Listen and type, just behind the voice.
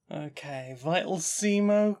Okay, vitals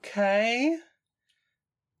seem okay.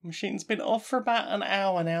 Machine's been off for about an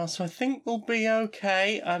hour now, so I think we'll be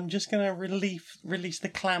okay. I'm just going to release the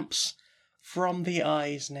clamps from the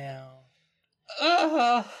eyes now.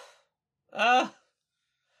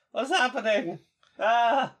 What's happening?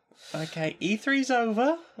 Okay, E3's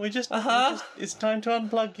over. It's time to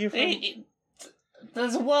unplug you from...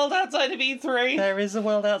 There's a world outside of E3. There is a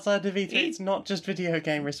world outside of E3. It's not just video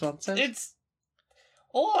game responses.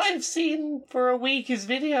 All I've seen for a week is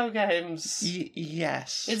video games.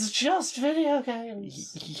 Yes. It's just video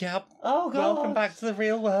games. Yep. Oh, God. Welcome back to the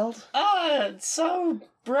real world. It's so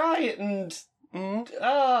bright and...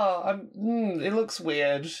 it looks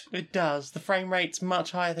weird. It does. The frame rate's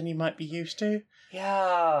much higher than you might be used to.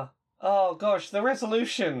 Yeah. Oh, gosh, the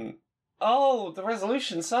resolution. Oh, the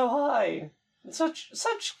resolution's so high. Such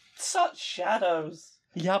shadows.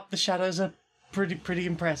 Yup, the shadows are pretty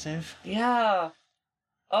impressive. Yeah.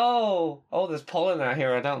 Oh, there's pollen out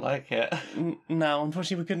here. I don't like it. No,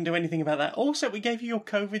 unfortunately we couldn't do anything about that. Also, we gave you your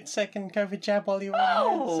second COVID jab while you were in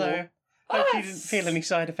there, so hopefully you didn't feel any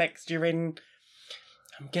side effects during...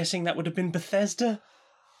 I'm guessing that would have been Bethesda.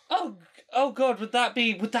 Oh God, would that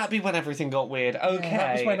be when everything got weird? Okay. Yeah,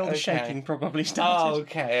 that was when all the shaking probably started.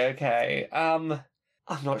 Okay. I'm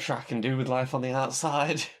not sure I can do with life on the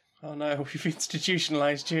outside. Oh no, we've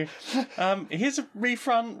institutionalised you. Here's a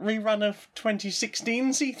rerun of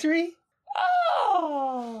 2016 C3.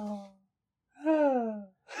 Oh!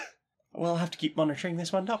 We'll have to keep monitoring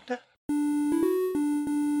this one, Doctor.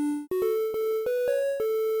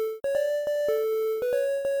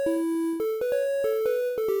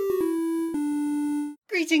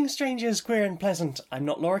 Greetings, strangers, queer and pleasant. I'm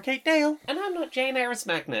not Laura Kate Dale. And I'm not Jane Eris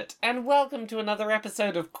Magnet. And welcome to another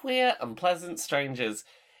episode of Queer and Pleasant Strangers.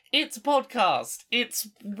 It's a podcast. It's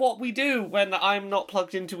what we do when I'm not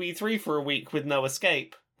plugged into E3 for a week with no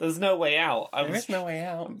escape. There's no way out. There is no way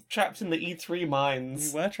out. I'm trapped in the E3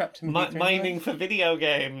 mines. You were trapped in the E3 mining mines. for video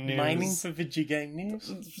game news. Mining for video game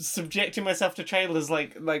news. Subjecting myself to trailers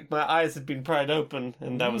like my eyes had been pried open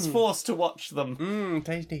and I was forced to watch them.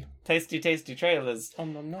 Tasty. Tasty trailers.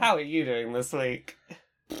 No. How are you doing this week?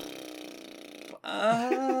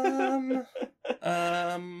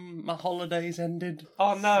 My holidays ended.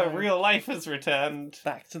 Oh no, real life has returned.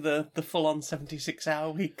 Back to the full-on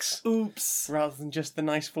 76-hour weeks. Oops. Rather than just the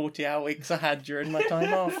nice 40-hour weeks I had during my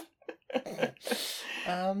time off. It's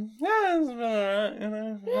been alright, you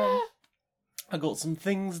know. I got some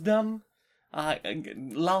things done.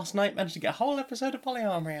 Last night managed to get a whole episode of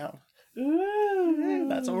Polyarmory out. Ooh.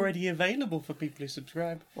 That's already available for people who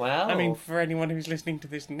subscribe. Wow. I mean, for anyone who's listening to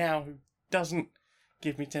this now who doesn't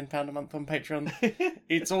give me £10 a month on Patreon,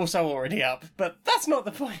 it's also already up. But that's not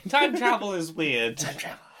the point. Time travel is weird. Time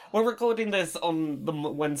travel. We're recording this on the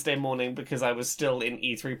Wednesday morning because I was still in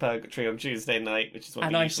E3 purgatory on Tuesday night, which is when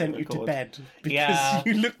and we I usually sent you to record. bed because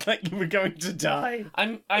you looked like you were going to die.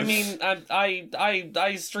 I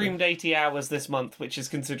streamed 80 hours this month, which is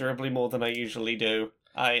considerably more than I usually do.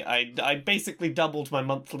 I basically doubled my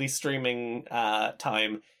monthly streaming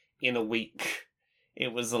time in a week.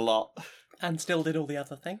 It was a lot. And still did all the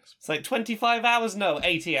other things. It's like 25 hours? No,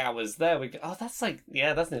 80 hours. There we go. Oh, that's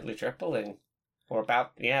nearly tripling. Or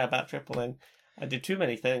about tripling. I did too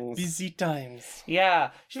many things. Busy times.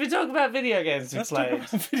 Yeah. Should we talk about video games we Let's played?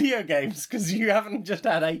 talk about video games, because you haven't just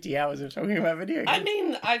had 80 hours of talking about video games. I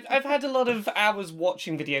mean, I've had a lot of hours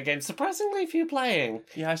watching video games, surprisingly few playing.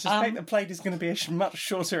 Yeah, I suspect that Played is going to be a much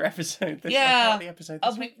shorter episode this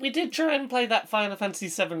week. We did try and play that Final Fantasy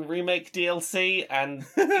VII Remake DLC, and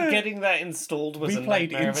getting that installed was a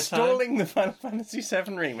nightmare of a time. installing the Final Fantasy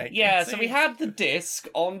VII Remake. Yeah, so we had the disc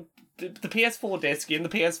on the PS4 disc in the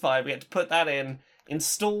PS5. We had to put that in,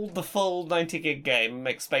 install the full 90 gig game,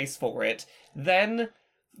 make space for it, then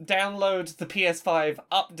download the PS5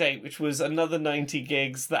 update, which was another 90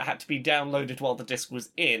 gigs that had to be downloaded while the disc was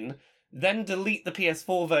in, then delete the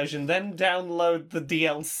PS4 version, then download the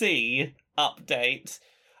DLC update,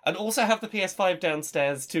 and also have the PS5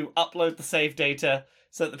 downstairs to upload the save data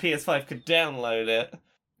so that the PS5 could download it.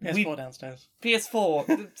 PS4 downstairs.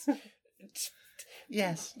 PS4.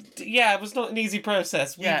 Yes. Yeah, it was not an easy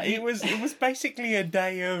process. It was basically a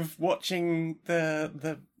day of watching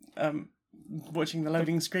the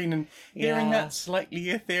loading screen and hearing that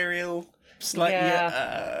slightly ethereal,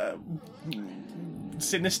 sinister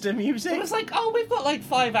music. It was like, we've got like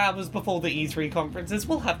 5 hours before the E3 conferences.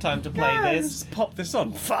 We'll have time to play this. Just pop this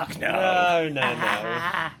on. Fuck no.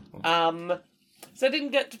 No. So I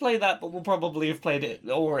didn't get to play that, but we'll probably have played it,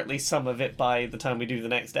 or at least some of it, by the time we do the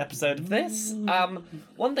next episode of this.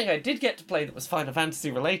 One thing I did get to play that was Final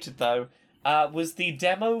Fantasy related, though, was the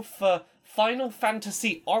demo for Final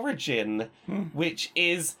Fantasy Origin, which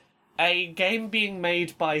is a game being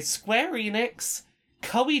made by Square Enix,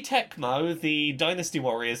 Koei Tecmo, the Dynasty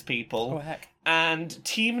Warriors people, Oh, heck. and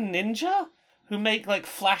Team Ninja, who make, like,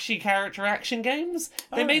 flashy character action games.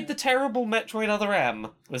 They made the terrible Metroid Other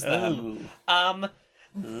M, was them.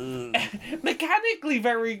 Mechanically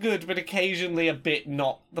very good, but occasionally a bit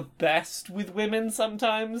not the best with women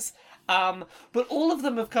sometimes. But all of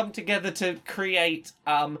them have come together to create,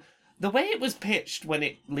 the way it was pitched when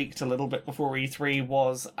it leaked a little bit before E3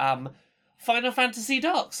 was, Final Fantasy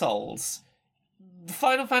Dark Souls.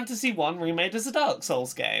 Final Fantasy 1 remade as a Dark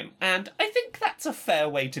Souls game, and I think that's a fair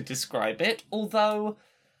way to describe it, although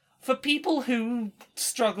for people who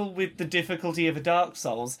struggle with the difficulty of a Dark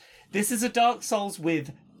Souls, this is a Dark Souls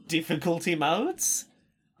with difficulty modes.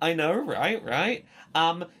 I know, right?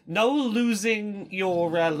 No losing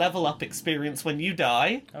your level up experience when you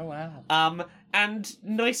die. Oh, wow. And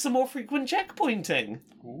nicer, more frequent checkpointing.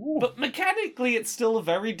 Ooh. But mechanically, it's still a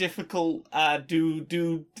very difficult,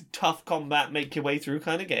 do tough combat, make your way through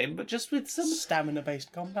kind of game, but just with some...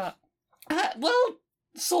 Stamina-based combat. Well,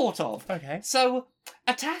 sort of. Okay. So,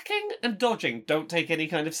 attacking and dodging don't take any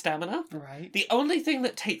kind of stamina. Right. The only thing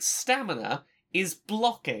that takes stamina is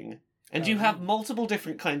blocking. And you have multiple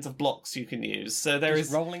different kinds of blocks you can use. So there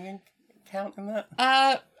is rolling count in that?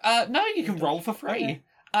 No, you can roll for free.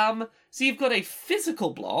 Okay. So you've got a physical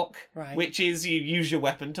block, Right. which is you use your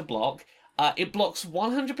weapon to block. It blocks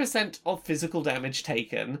 100% of physical damage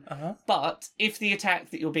taken, Uh-huh. but if the attack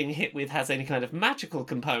that you're being hit with has any kind of magical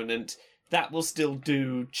component, that will still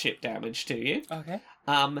do chip damage to you. Okay.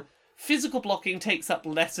 Physical blocking takes up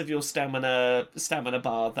less of your stamina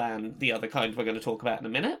bar than the other kind we're going to talk about in a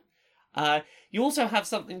minute. You also have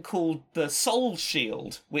something called the Soul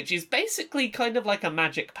Shield, which is basically kind of like a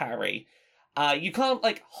magic parry. You can't,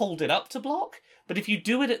 like, hold it up to block, but if you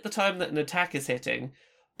do it at the time that an attack is hitting,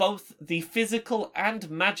 both the physical and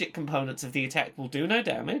magic components of the attack will do no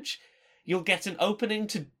damage, you'll get an opening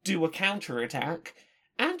to do a counter-attack,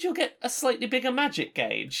 and you'll get a slightly bigger magic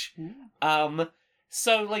gauge.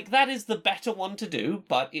 So, like, that is the better one to do,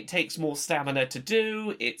 but it takes more stamina to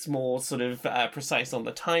do, it's more sort of precise on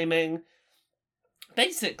the timing.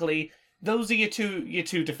 Basically, those are your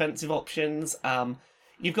two defensive options.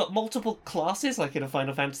 You've got multiple classes, like in a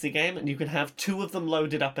Final Fantasy game, and you can have two of them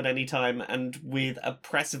loaded up at any time, and with a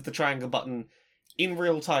press of the triangle button, in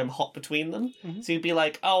real time, hop between them. Mhm. So you'd be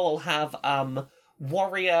like, oh, I'll have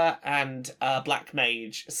Warrior and Black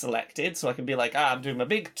Mage selected, so I can be like, I'm doing my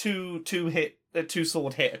big two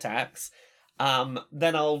sword hit attacks.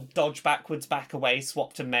 Then I'll dodge backwards, back away,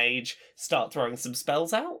 swap to Mage, start throwing some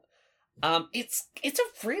spells out. It's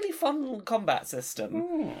a really fun combat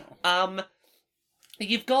system.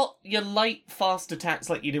 You've got your light, fast attacks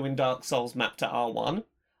like you do in Dark Souls mapped to R1.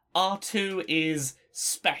 R2 is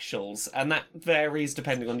specials, and that varies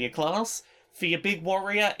depending on your class. For your big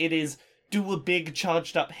warrior, it is do a big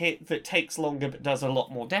charged up hit that takes longer but does a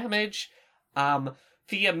lot more damage. For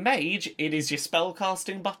your mage, it is your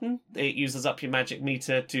spellcasting button. It uses up your magic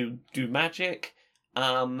meter to do magic.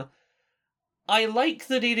 I like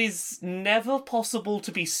that it is never possible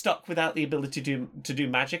to be stuck without the ability to do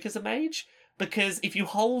magic as a mage, because if you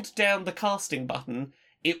hold down the casting button,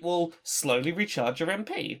 it will slowly recharge your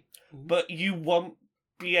MP. But you won't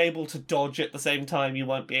be able to dodge at the same time, you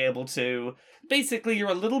won't be able to... Basically,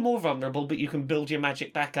 you're a little more vulnerable, but you can build your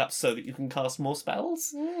magic back up so that you can cast more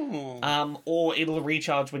spells. Or it'll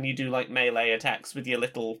recharge when you do, like, melee attacks with your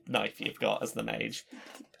little knife you've got as the mage.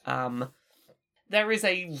 There is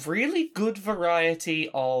a really good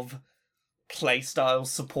variety of playstyles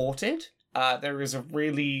supported. There is a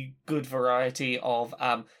really good variety of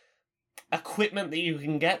equipment that you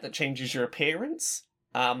can get that changes your appearance.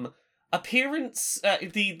 The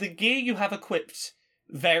gear you have equipped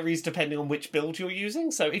varies depending on which build you're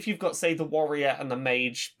using. So if you've got, say, the warrior and the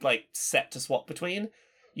mage, like, set to swap between,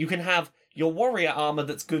 you can have your warrior armor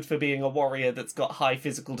that's good for being a warrior that's got high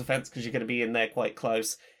physical defense because you're going to be in there quite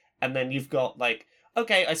close. And then you've got, like,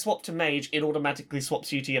 okay, I swapped to mage, it automatically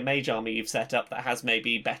swaps you to your mage armor you've set up that has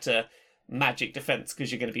maybe better magic defense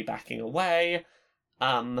because you're going to be backing away.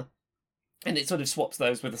 And it sort of swaps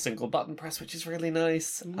those with a single button press, which is really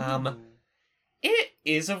nice. It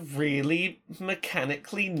is a really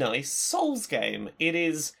mechanically nice Souls game. It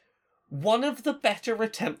is one of the better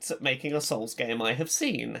attempts at making a Souls game I have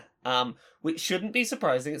seen. Which shouldn't be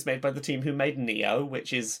surprising. It's made by the team who made Nioh,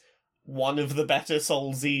 which is one of the better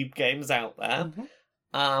Soulsy games out there.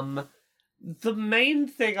 The main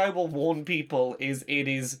thing I will warn people is it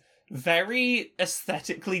is very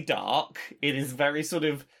aesthetically dark. It is very sort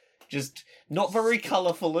of just not very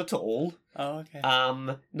colourful at all. Oh, okay.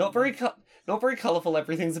 Not very not very colourful.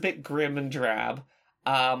 Everything's a bit grim and drab.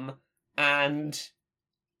 And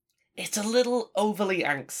it's a little overly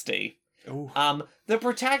angsty. Ooh. The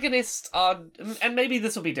protagonists are, and maybe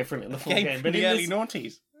this will be different in the full game, but the in early this,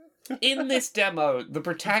 noughties. in this demo, the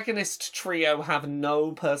protagonist trio have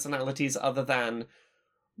no personalities other than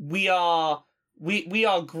we are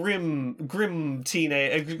grim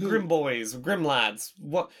teenage, grim boys, grim lads.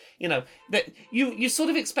 What, you know, that you sort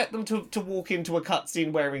of expect them to walk into a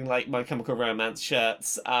cutscene wearing like My Chemical Romance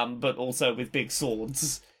shirts, but also with big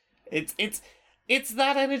swords. It's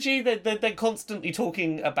that energy that they're constantly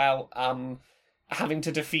talking about having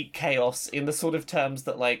to defeat chaos in the sort of terms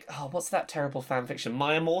that, like, oh, what's that terrible fanfiction,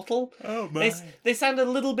 My Immortal? Oh my! They sound a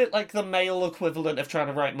little bit like the male equivalent of trying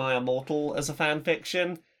to write My Immortal as a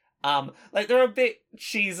fanfiction. Like, they're a bit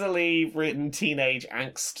cheesily written teenage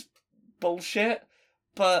angst bullshit,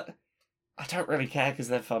 but I don't really care because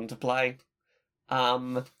they're fun to play.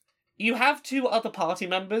 You have 2 other party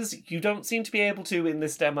members. You don't seem to be able to, in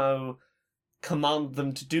this demo, command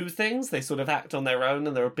them to do things. They sort of act on their own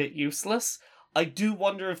and they're a bit useless. I do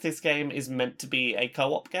wonder if this game is meant to be a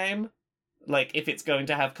co-op game. Like, if it's going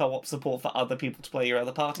to have co-op support for other people to play your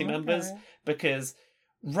other party members. Because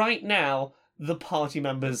right now, the party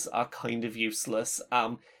members are kind of useless.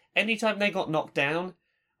 Anytime they got knocked down,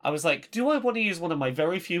 I was like, do I want to use one of my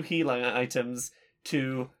very few healing items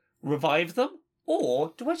to revive them?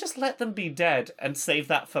 Or do I just let them be dead and save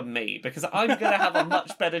that for me? Because I'm going to have a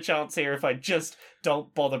much better chance here if I just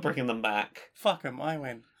don't bother bringing them back. Fuck them, I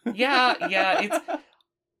win. Yeah,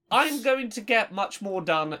 I'm going to get much more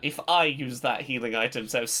done if I use that healing item,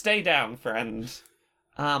 so stay down, friend.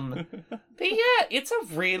 But yeah, it's a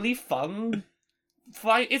really fun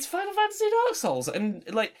fight. It's Final Fantasy Dark Souls, and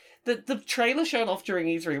like the trailer shown off during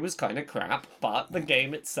E3 was kind of crap, but the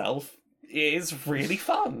game itself is really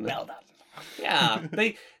fun. Well done. Yeah,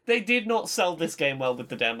 they did not sell this game well with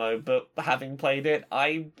the demo, but having played it,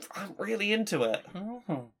 I'm really into it.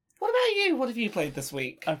 Oh. What about you? What have you played this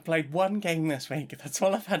week? I've played one game this week. That's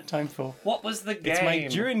all I've had time for. What was the game? It's my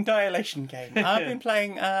During Dilation game. I've been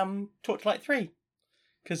playing Torchlight 3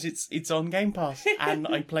 because it's on Game Pass, and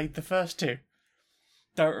I played the first 2.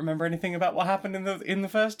 Don't remember anything about what happened in the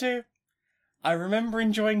first 2. I remember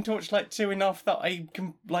enjoying Torchlight 2 enough that I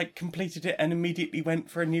completed it and immediately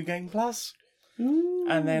went for a New Game Plus. Ooh.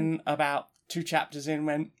 And then about 2 chapters in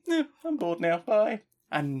went, I'm bored now, bye.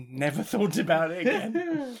 And never thought about it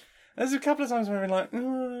again. There's a couple of times where I've been like, I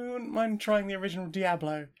wouldn't mind trying the original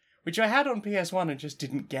Diablo, which I had on PS1 and just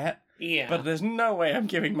didn't get. Yeah. But there's no way I'm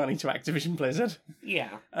giving money to Activision Blizzard.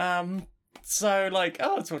 Yeah. So like,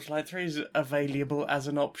 Torchlight 3 is available as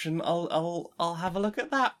an option. I'll have a look at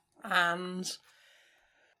that. And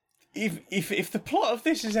if the plot of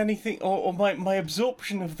this is anything, or my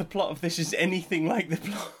absorption of the plot of this is anything like the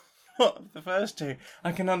plot of the first 2,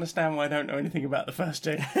 I can understand why I don't know anything about the first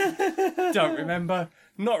 2. Don't remember.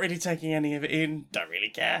 Not really taking any of it in. Don't really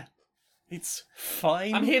care. It's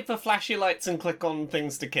fine. I'm here for flashy lights and click on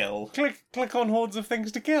things to kill. Click on hordes of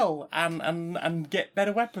things to kill and get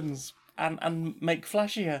better weapons and make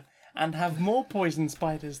flashier and have more poison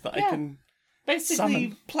spiders that I can basically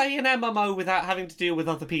summon. Play an MMO without having to deal with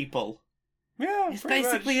other people. Yeah, It's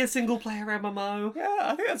basically a single player MMO. Yeah,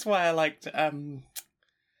 I think that's why I liked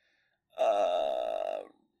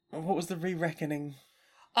what was the Re-Reckoning?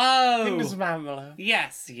 Oh, Kingdoms of Amalur.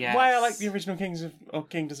 yes. Why I like the original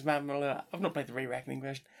Kingdoms of Amalur. I've not played the Re-Reckoning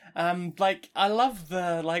version. I love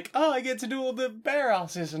the I get to do all the bear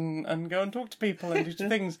asses and go and talk to people and do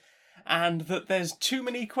things, and that there's too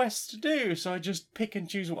many quests to do, so I just pick and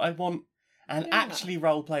choose what I want and actually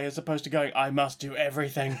roleplay as opposed to going, I must do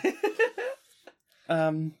everything.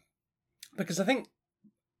 Because I think,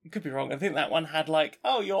 could be wrong, I think that one had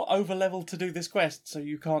you're over leveled to do this quest, so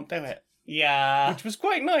you can't do it. Yeah. Which was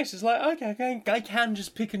quite nice. It's like, okay, I can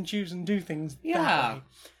just pick and choose and do things that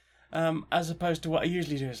way. As opposed to what I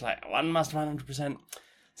usually do is one must 100%.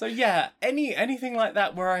 So yeah, anything like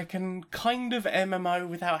that where I can kind of MMO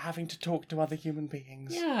without having to talk to other human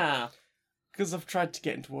beings. Yeah. Because I've tried to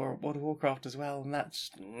get into World of Warcraft as well, and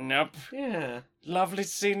that's nope. Yeah. Lovely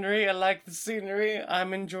scenery. I like the scenery.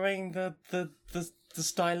 I'm enjoying the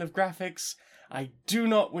style of graphics. I do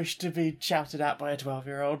not wish to be shouted at by a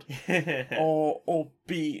 12-year-old, or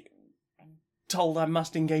be told I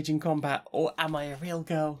must engage in combat, or am I a real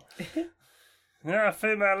girl? You're a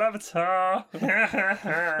female avatar.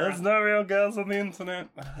 There's no real girls on the internet.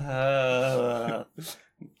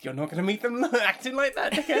 You're not going to meet them acting like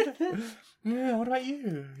that, dickhead. Yeah, what about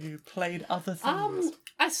you? You played other things.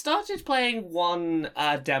 I started playing one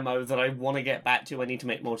demo that I want to get back to. I need to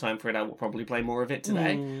make more time for it. I will probably play more of it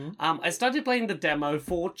today. I started playing the demo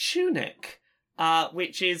for Tunic,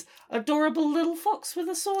 which is adorable little fox with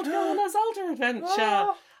a sword going on a Zelda adventure.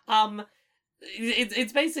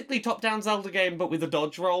 It's basically top-down Zelda game, but with a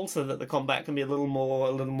dodge roll, so that the combat can be a little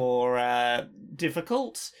more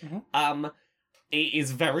difficult. It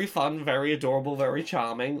is very fun, very adorable, very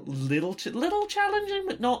charming. Little challenging,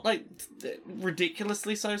 but not like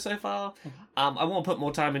ridiculously so far. I want to put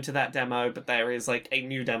more time into that demo, but there is like a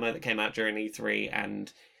new demo that came out during E3,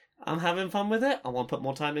 and I'm having fun with it. I want to put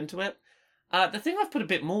more time into it. The thing I've put a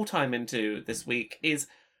bit more time into this week is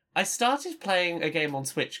I started playing a game on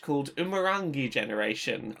Switch called Umurangi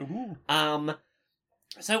Generation. Ooh.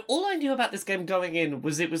 So all I knew about this game going in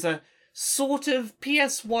was it was a sort of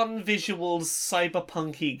PS1 visuals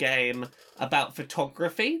cyberpunky game about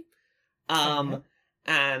photography. And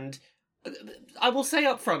I will say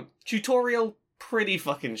up front, tutorial pretty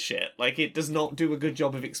fucking shit. Like, it does not do a good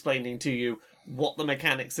job of explaining to you what the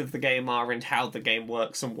mechanics of the game are and how the game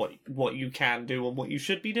works and what you can do and what you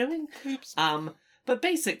should be doing. Oops. But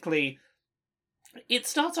basically, it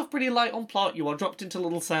starts off pretty light on plot. You are dropped into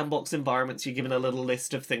little sandbox environments. You're given a little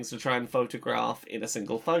list of things to try and photograph in a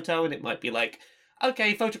single photo, and it might be like,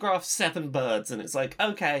 okay, photograph 7 birds, and it's like,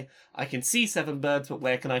 okay, I can see 7 birds, but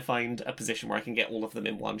where can I find a position where I can get all of them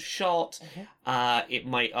in one shot? It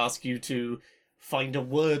might ask you to find a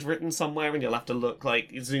word written somewhere, and you'll have to look,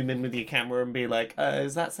 like, zoom in with your camera and be like,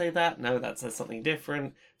 does that say that? No, that says something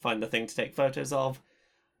different. Find the thing to take photos of.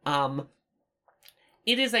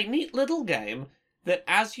 It is a neat little game that,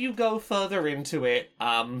 as you go further into it,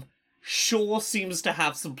 sure seems to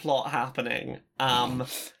have some plot happening.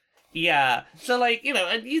 Yeah. So, like, you know,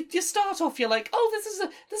 and you start off, you're like, oh,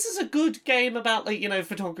 this is a good game about, like, you know,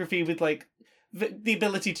 photography with, like, the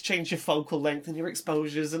ability to change your focal length and your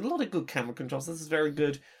exposures and a lot of good camera controls. This is very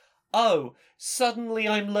good. Oh, suddenly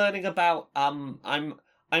I'm learning about, I'm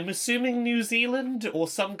assuming New Zealand or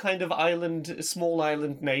some kind of small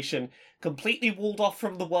island nation, completely walled off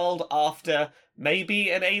from the world after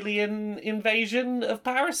maybe an alien invasion of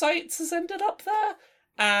parasites has ended up there,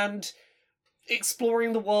 and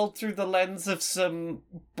exploring the world through the lens of some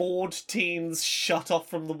bored teens shut off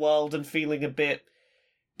from the world and feeling a bit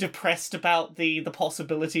depressed about the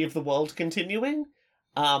possibility of the world continuing.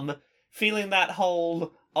 Feeling that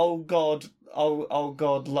whole, oh god,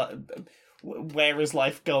 where is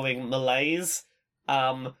life going malaise.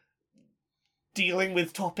 Dealing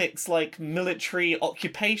with topics like military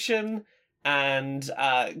occupation and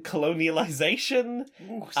colonialization.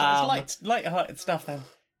 Ooh, so it's light-hearted stuff then.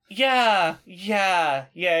 Yeah.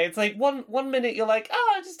 It's like one minute you're like,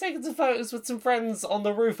 I'm just taking some photos with some friends on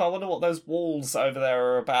the roof. I wonder what those walls over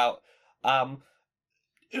there are about.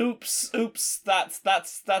 Oops,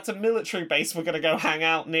 that's a military base we're gonna go hang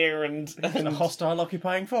out near and A hostile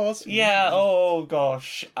occupying force. Yeah, oh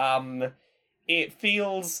gosh. It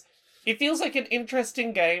feels like an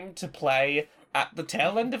interesting game to play at the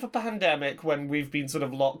tail end of a pandemic when we've been sort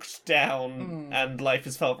of locked down and life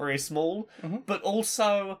has felt very small. But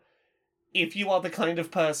also, if you are the kind of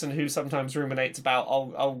person who sometimes ruminates about,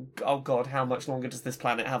 oh god, how much longer does this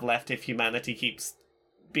planet have left if humanity keeps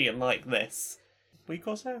being like this? Week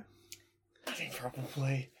or so? I think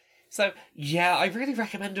probably. So, yeah, I really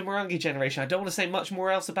recommend Umurangi Generation. I don't want to say much more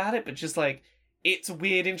else about it, but just, like, it's a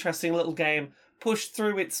weird, interesting little game. Push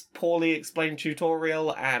through its poorly explained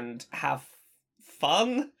tutorial and have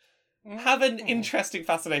fun. Have an interesting,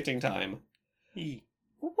 fascinating time.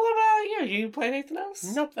 What about you? You play anything else?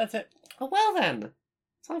 Nope, that's it. Oh, well then.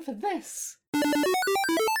 Time for this.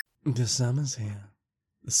 The summer's here.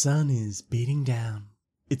 The sun is beating down.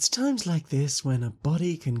 It's times like this when a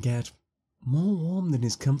body can get more warm than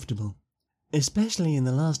is comfortable. Especially in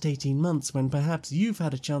the last 18 months when perhaps you've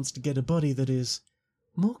had a chance to get a body that is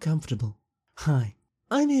more comfortable. Hi,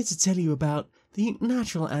 I'm here to tell you about the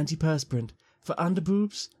natural antiperspirant for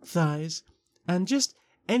underboobs, thighs, and just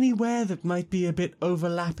anywhere that might be a bit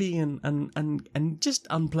overlappy and just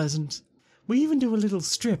unpleasant. We even do a little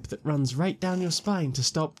strip that runs right down your spine to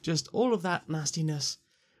stop just all of that nastiness.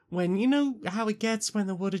 When you know how it gets when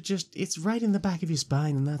the water it's right in the back of your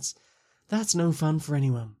spine, and that's no fun for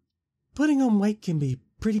anyone. Putting on weight can be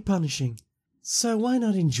pretty punishing, so why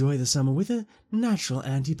not enjoy the summer with a natural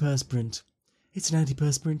antiperspirant? It's an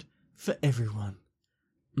antiperspirant for everyone.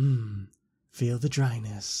 Feel the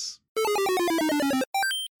dryness.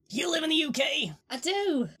 You live in the UK? I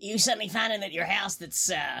do. You suddenly finding that your house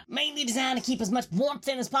that's mainly designed to keep as much warmth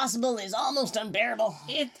in as possible is almost unbearable?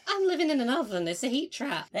 I'm living in an oven. It's a heat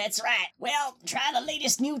trap. That's right. Well, try the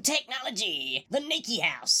latest new technology, the Nikki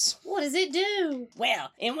House. What does it do?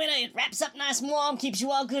 Well, in winter it wraps up nice and warm, keeps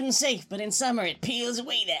you all good and safe, but in summer it peels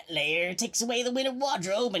away that layer, takes away the winter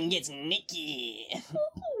wardrobe, and gets Nikki.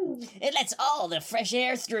 It lets all the fresh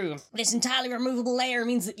air through. This entirely removable layer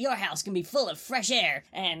means that your house can be full of fresh air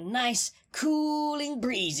and nice, cooling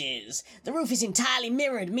breezes. The roof is entirely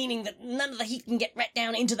mirrored, meaning that none of the heat can get right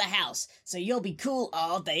down into the house, so you'll be cool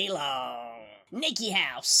all day long. Nikki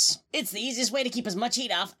House. It's the easiest way to keep as much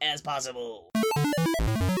heat off as possible.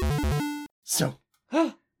 So,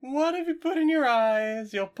 what have you put in your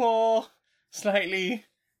eyes? Your poor, slightly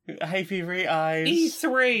hay fevery eyes.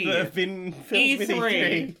 E3. That have been filled with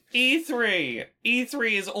E3.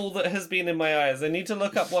 E3 is all that has been in my eyes. I need to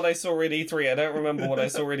look up what I saw at E3. I don't remember what I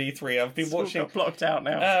saw at E3. I've been It's all watching. got blocked out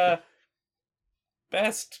now.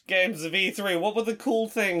 Best games of E3. What were the cool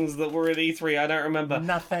things that were at E3? I don't remember.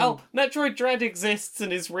 Nothing. Oh, Metroid Dread exists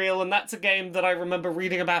and is real, and that's a game that I remember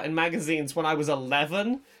reading about in magazines when I was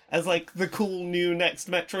 11 as, like, the cool new next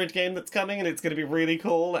Metroid game that's coming, and it's going to be really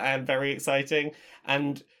cool and very exciting.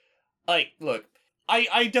 And, like, look,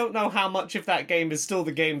 I don't know how much of that game is still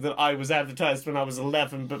the game that I was advertised when I was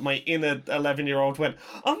 11, but my inner 11-year-old went,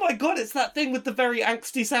 oh my god, it's that thing with the very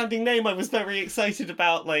angsty-sounding name I was very excited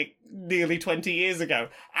about, like, nearly 20 years ago.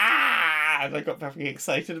 And I got very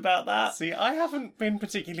excited about that. See, I haven't been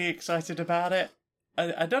particularly excited about it.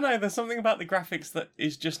 I don't know, there's something about the graphics that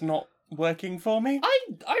is just not working for me. I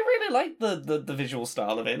really like the visual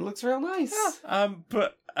style of it. It looks real nice.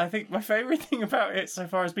 But I think my favourite thing about it so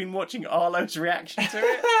far has been watching Arlo's reaction to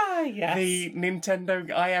it. Yes. The Nintendo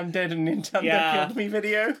I am dead and Nintendo Yeah. killed me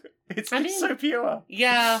video. It's I just mean- so pure.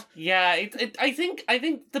 Yeah. I think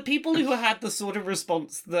the people who had the sort of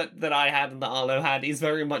response that I had and that Arlo had is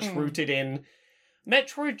very much rooted in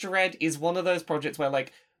Metroid Dread is one of those projects where,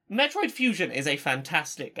 like, Metroid Fusion is a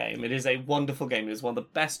fantastic game. It is a wonderful game. It is one of the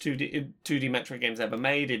best 2D Metroid games ever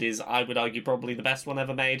made. It is, I would argue, probably the best one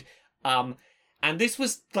ever made. And this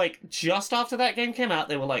was, like, just after that game came out,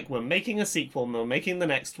 they were like, we're making a sequel, and we're making the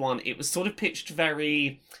next one. It was sort of pitched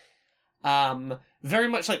very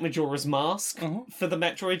much like Majora's Mask for the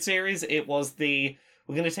Metroid series. It was we're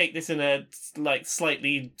going to take this in a, like,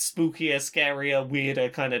 slightly spookier, scarier, weirder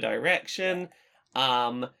kind of direction.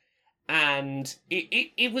 And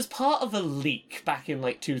it was part of a leak back in,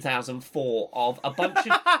 like, 2004 of a bunch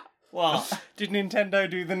of... What? Did Nintendo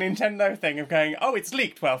do the Nintendo thing of going, oh, it's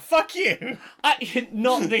leaked, well, fuck you?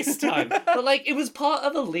 Not this time. But, like, it was part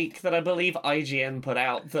of a leak that I believe IGN put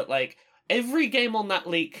out that, like, every game on that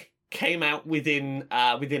leak came out within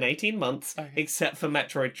 18 months, except for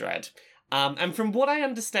Metroid Dread. And from what I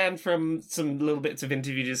understand from some little bits of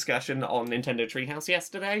interview discussion on Nintendo Treehouse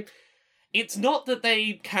yesterday, it's not that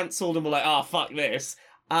they cancelled and were like, fuck this.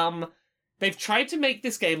 They've tried to make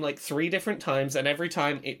this game, like, 3 different times, and every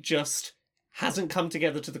time it just hasn't come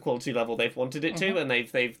together to the quality level they've wanted it to, and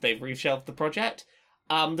they've reshelved the project.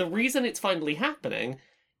 The reason it's finally happening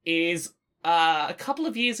is a couple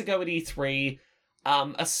of years ago at E3,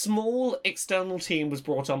 a small external team was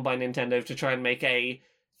brought on by Nintendo to try and make a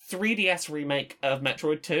 3DS remake of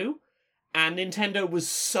Metroid 2, and Nintendo was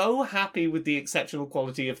so happy with the exceptional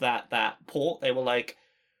quality of that port, they were like,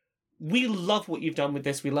 we love what you've done with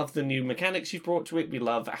this. We love the new mechanics you've brought to it. We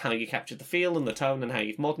love how you captured the feel and the tone and how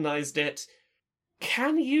you've modernized it.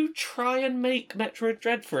 Can you try and make Metroid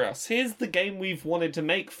Dread for us? Here's the game we've wanted to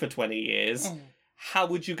make for 20 years. How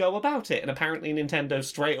would you go about it? And apparently Nintendo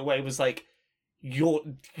straight away was like, you're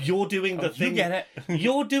doing the thing. You get it.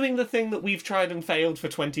 You're doing the thing that we've tried and failed for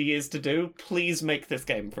 20 years to do. Please make this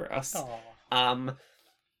game for us. And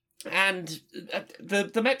the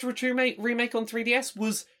Metroid 2 remake on 3DS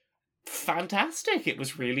was fantastic. It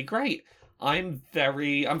was really great. I'm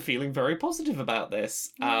feeling very positive about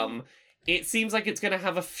this. It seems like it's going to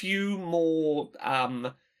have a few more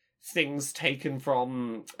things taken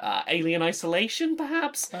from Alien Isolation,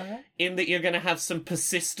 perhaps, in that you're going to have some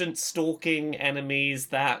persistent stalking enemies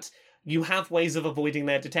that you have ways of avoiding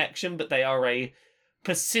their detection, but they are a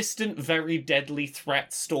persistent, very deadly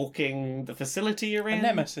threat stalking the facility you're in. A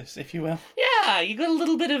nemesis, if you will. Yeah, you got a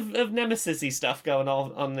little bit of nemesis-y stuff going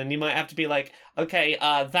on, and you might have to be like, okay,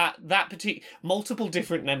 that particular multiple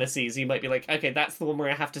different nemesis. You might be like, okay, that's the one where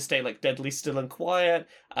I have to stay like deadly still and quiet.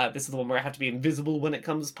 This is the one where I have to be invisible when it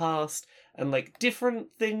comes past, and like different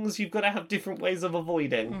things you've got to have different ways of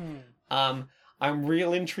avoiding. I'm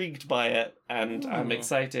real intrigued by it, and I'm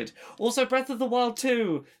excited. Also, Breath of the Wild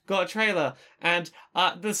 2 got a trailer, and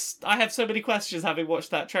I have so many questions having watched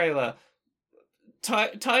that trailer.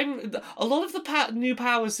 Time. A lot of the new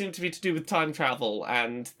powers seem to be to do with time travel,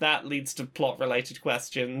 and that leads to plot-related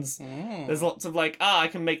questions. There's lots of I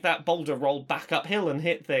can make that boulder roll back uphill and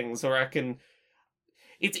hit things, or I can...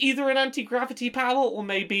 It's either an anti-gravity power, or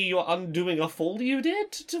maybe you're undoing a fall you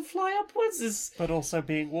did to fly upwards. But also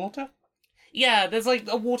being water? Yeah, there's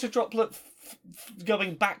a water droplet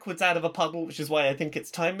going backwards out of a puddle, which is why I think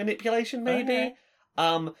it's time manipulation, maybe.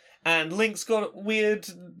 Okay. And Link's got weird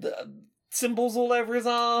symbols all over his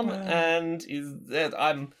arm, and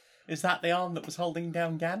Is that the arm that was holding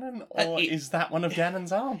down Ganon, or is that one of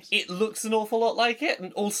Ganon's arms? It looks an awful lot like it,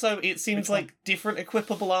 and also it seems like different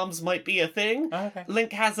equipable arms might be a thing. Oh, okay.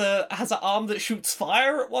 Link has an arm that shoots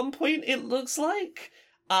fire at one point, it looks like.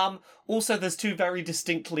 Also, there's two very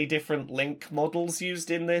distinctly different Link models used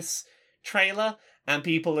in this trailer, and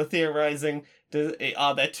people are theorizing,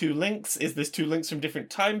 are there two Links? Is this two Links from different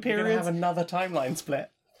time You're going to periods? have another timeline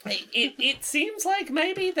split. It seems like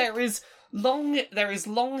maybe there is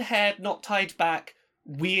long-haired, not tied back,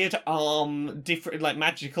 weird arm, different,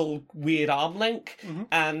 magical weird arm Link,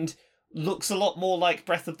 and looks a lot more like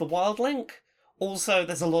Breath of the Wild Link. Also,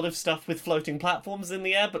 there's a lot of stuff with floating platforms in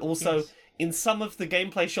the air, but also in some of the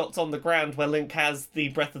gameplay shots on the ground where Link has the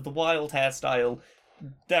Breath of the Wild hairstyle,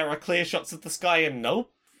 there are clear shots of the sky and no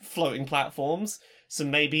floating platforms. So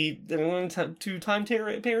maybe 2 time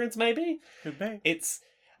periods, maybe? Could be.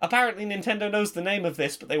 Apparently Nintendo knows the name of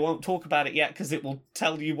this, but they won't talk about it yet because it will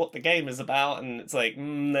tell you what the game is about, and it's like,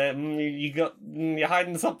 you're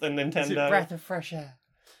hiding something, Nintendo. Is it Breath of Fresh Air?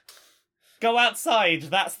 Go outside,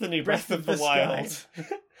 that's the new Breath of the Wild. Sky.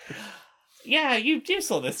 Yeah, you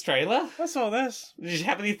saw this trailer. I saw this. Did you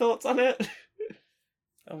have any thoughts on it?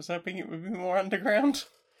 I was hoping it would be more underground.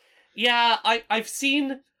 Yeah, I've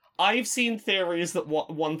seen theories that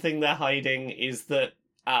one thing they're hiding is that,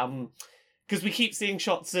 because we keep seeing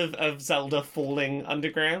shots of Zelda falling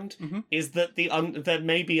underground, is that there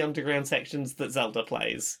may be underground sections that Zelda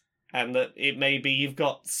plays. And that it may be you've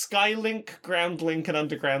got Sky Link, Ground Link, and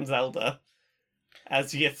Underground Zelda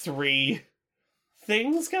as your 3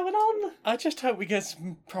 things going on. I just hope we get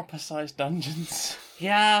some proper sized dungeons.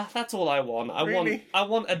 Yeah, that's all I want. Really? I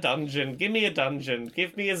want a dungeon. Give me a dungeon.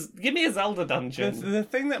 Give me a Zelda dungeon. The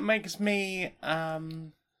thing that makes me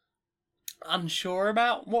unsure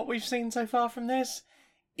about what we've seen so far from this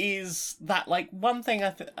is that, one thing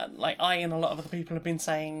I and a lot of other people have been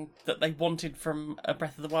saying that they wanted from a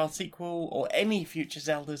Breath of the Wild sequel or any future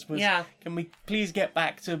Zeldas was, can we please get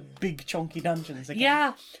back to big chonky dungeons again?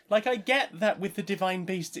 Yeah. I get that with the Divine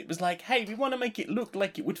Beast, it was like, hey, we want to make it look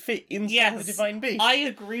like it would fit inside the Divine Beast. I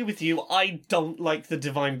agree with you. I don't like the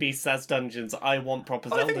Divine Beasts as dungeons. I want proper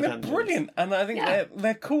Zelda I think they're dungeons. brilliant, and I think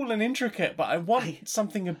they're cool and intricate, but I want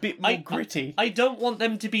something a bit more gritty. I don't want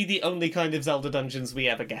them to be the only kind of Zelda dungeons we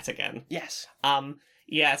ever get again. Yes.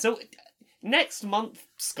 So next month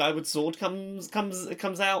Skyward Sword comes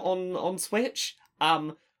out on Switch.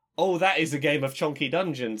 That is a game of chonky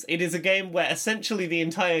dungeons. It is a game where essentially the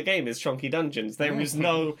entire game is chonky dungeons. There is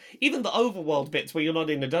no even the overworld bits where you're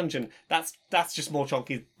not in a dungeon. That's just more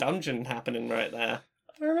chonky dungeon happening right there.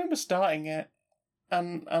 I remember starting it,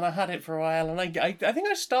 and I had it for a while, and I think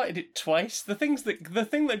I started it twice. The thing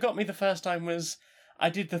that got me the first time was I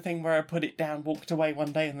did the thing where I put it down, walked away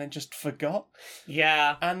one day, and then just forgot.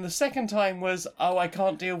 Yeah. And the second time was, I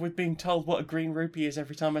can't deal with being told what a green rupee is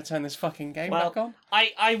every time I turn this fucking game back on.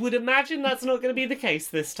 I would imagine that's not going to be the case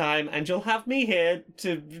this time, and you'll have me here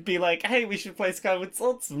to be like, hey, we should play Skyward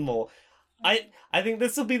Sword some more. I think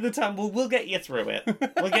this will be the time we'll get you through it.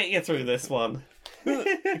 We'll get you through this one. Do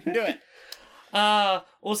it.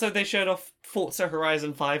 Also, they showed off Forza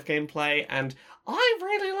Horizon 5 gameplay, and I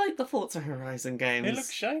really like the Forza Horizon games. It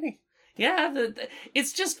looks shiny. Yeah,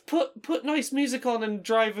 it's just put nice music on and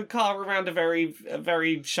drive a car around a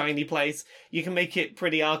very shiny place. You can make it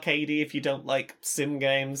pretty arcadey if you don't like sim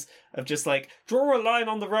games, of just draw a line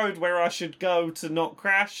on the road where I should go to not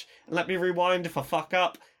crash, and let me rewind if I fuck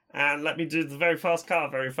up, and let me do the very fast car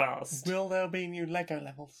very fast. Will there be new Lego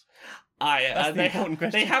levels? That's the important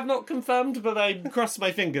question. They have not confirmed, but I cross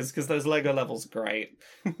my fingers because those Lego levels are great.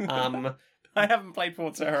 I haven't played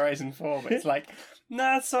Forza Horizon 4, but it's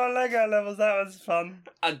I saw Lego levels, that was fun.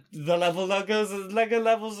 The Lego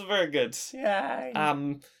levels are very good. Yeah.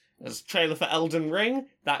 There's a trailer for Elden Ring.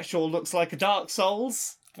 That sure looks like a Dark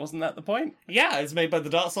Souls. Wasn't that the point? Yeah, it's made by the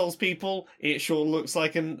Dark Souls people. It sure looks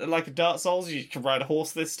like a Dark Souls. You can ride a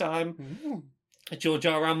horse this time. George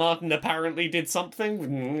R.R. Martin apparently did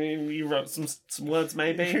something. You wrote some words, He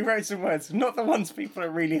maybe? wrote some words, not the ones people are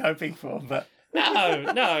really hoping for, but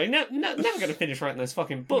No, never going to finish writing those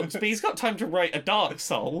fucking books, but he's got time to write a Dark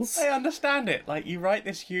Souls. I understand it. Like, you write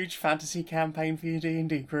this huge fantasy campaign for your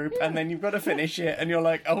D&D group, and then you've got to finish it, and you're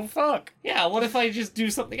like, oh, fuck. Yeah, what if I just do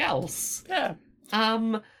something else? Yeah.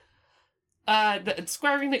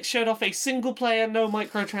 Square Enix showed off a single player, no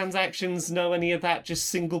microtransactions, no any of that, just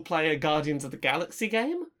single player Guardians of the Galaxy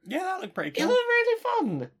game. Yeah, that looked pretty It cool. looked really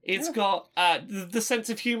fun. It's got the sense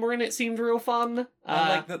of humour in it seemed real fun. I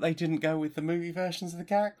like that they didn't go with the movie versions of the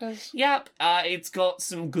characters. Yep, it's got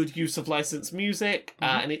some good use of licensed music,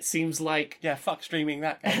 and it seems like Yeah, fuck streaming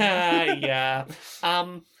that game. yeah.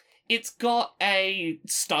 It's got a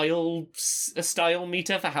style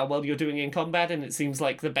meter for how well you're doing in combat, and it seems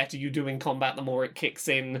like the better you do in combat, the more it kicks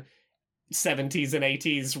in 70s and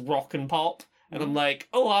 80s rock and pop. And I'm like,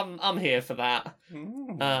 oh, I'm here for that.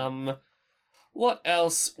 What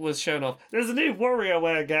else was shown off? There's a new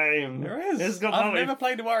WarioWare game. There is. It's got I've never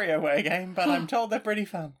played a WarioWare game, but I'm told they're pretty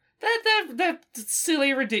fun. They're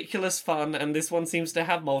silly, ridiculous fun, and this one seems to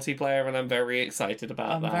have multiplayer, and I'm very excited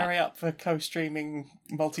about I'm that. very up for co-streaming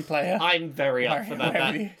multiplayer. I'm very up for that.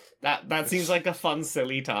 WarioWare with you. That seems like a fun,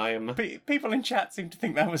 silly time. People in chat seem to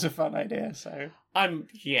think that was a fun idea, so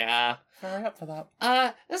Yeah. very up for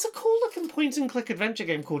that. There's a cool looking point and click adventure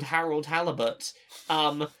game called Harold Halibut.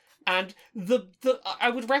 And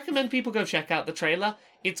I would recommend people go check out the trailer.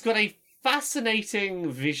 It's got a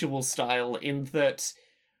fascinating visual style in that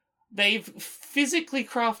they've physically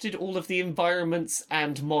crafted all of the environments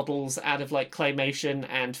and models out of like claymation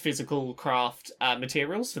and physical craft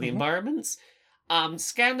materials for the environments.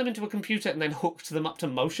 Scanned them into a computer and then hooked them up to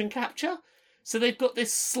motion capture. So they've got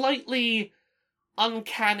this slightly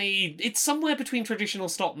uncanny... It's somewhere between traditional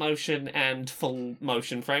stop motion and full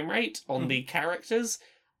motion frame rate on the characters.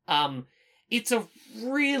 It's a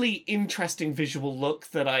really interesting visual look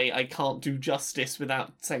that I can't do justice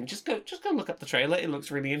without saying, just go look up the trailer. It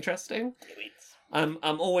looks really interesting. I'm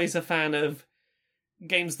always a fan of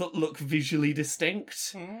games that look visually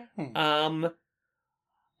distinct.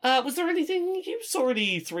 Was there anything you saw at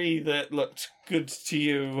E3 that looked good to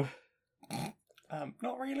you?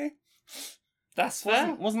 Not really. That's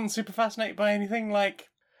fair. Wasn't super fascinated by anything like...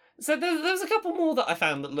 So there's a couple more that I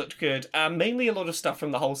found that looked good. Mainly a lot of stuff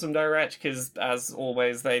from the Wholesome Direct, because as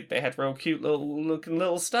always, they had real cute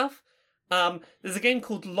little stuff. There's a game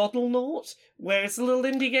called Loddlenaut, where it's a little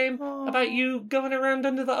indie game about you going around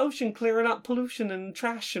under the ocean, clearing up pollution and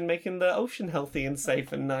trash and making the ocean healthy and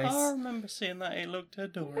safe and nice. I remember seeing that. It looked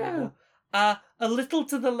adorable. Yeah. A Little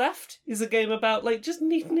to the Left is a game about like just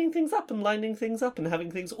neatening things up and lining things up and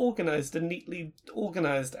having things organised and neatly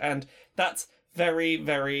organised, and that's very,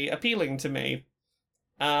 very appealing to me.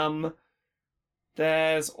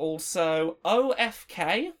 There's also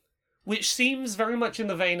OFK, which seems very much in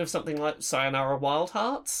the vein of something like Sayonara Wild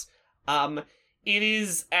Hearts. It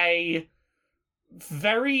is a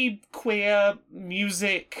very queer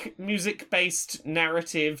music-based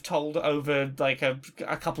narrative told over like a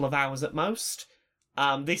couple of hours at most.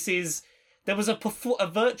 There was a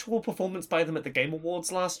virtual performance by them at the Game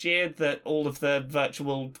Awards last year that all of the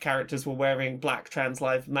virtual characters were wearing black Trans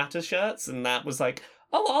Lives Matter shirts, and that was like,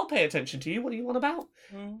 oh, I'll pay attention to you. What are you on about?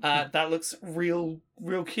 That looks real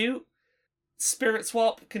cute. Spirit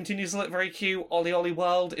Swap continues to look very cute. Ollie Ollie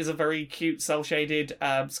World is a very cute, cel-shaded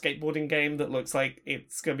skateboarding game that looks like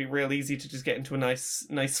it's going to be real easy to just get into a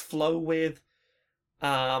nice flow with.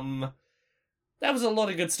 There was a lot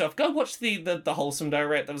of good stuff. Go watch the Wholesome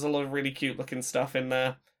Direct. There was a lot of really cute looking stuff in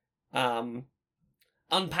there.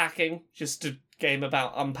 Unpacking, just a game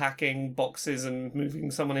about unpacking boxes and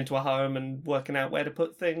moving someone into a home and working out where to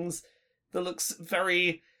put things. That looks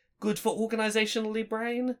very good for organisationally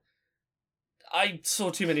brain. I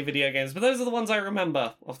saw too many video games, but those are the ones I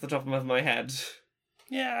remember off the top of my head.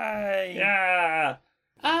 Yay! Yeah.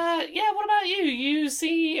 What about you? You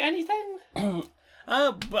see anything?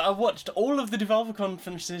 But I watched all of the Devolver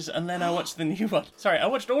conferences and then I watched the new one. Sorry, I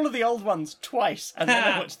watched all of the old ones twice and then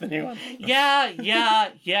I watched the new one. Yeah.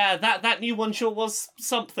 That new one sure was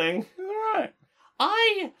something. Alright.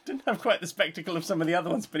 I Didn't have quite the spectacle of some of the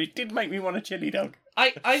other ones, but it did make me want a chili dog.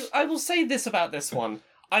 I will say this about this one.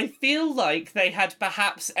 I feel like they had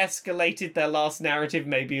perhaps escalated their last narrative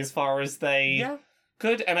maybe as far as they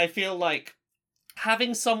could, and I feel like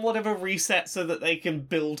having somewhat of a reset so that they can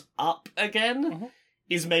build up again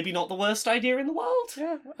is maybe not the worst idea in the world.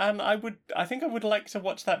 Yeah, and I think I would like to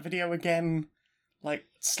watch that video again, like,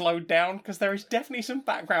 slowed down, because there is definitely some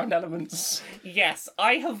background elements. Yes,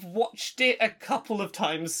 I have watched it a couple of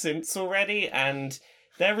times since already, and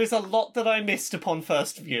There is a lot that I missed upon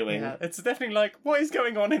first viewing. Yeah, it's definitely like, what is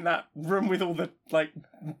going on in that room with all the, like,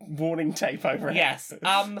 warning tape over it? Yes.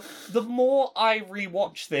 The more I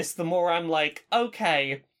rewatch this, the more I'm like,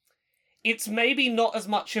 okay, it's maybe not as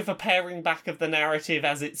much of a paring back of the narrative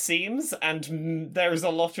as it seems, and there is a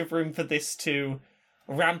lot of room for this to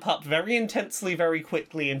ramp up very intensely, very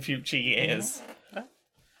quickly in future years.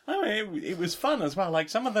 I mean, it was fun as well. Like,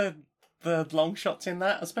 some of the long shots in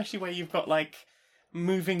that, especially where you've got, like,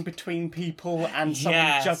 moving between people and someone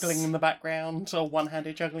Yes. juggling in the background, or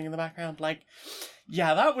one-handed juggling in the background. Like,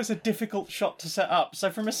 yeah, that was a difficult shot to set up. So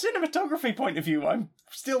from a cinematography point of view, I'm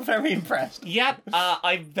still very impressed. Yep,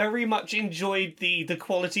 I very much enjoyed the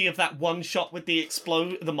quality of that one shot with the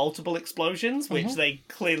multiple explosions, which they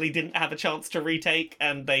clearly didn't have a chance to retake,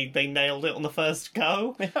 and they nailed it on the first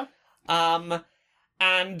go. Yeah.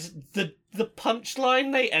 And the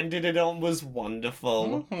punchline they ended it on was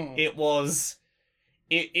wonderful. Mhm. It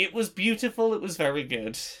was beautiful. It was very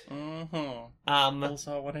good.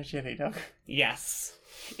 Also, what a shitty dog. Yes.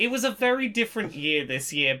 It was a very different year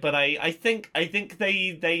this year, but I think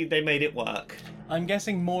they made it work. I'm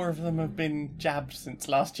guessing more of them have been jabbed since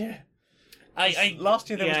last year. Last Last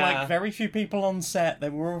year there was like very few people on set. They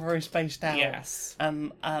were all very spaced out. Yes.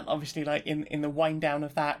 And obviously, like in the wind down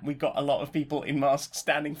of that, we got a lot of people in masks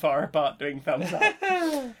standing far apart doing thumbs up.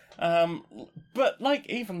 But like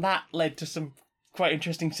even that led to some quite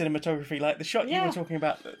interesting cinematography. Like the shot you were talking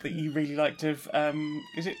about that you really liked of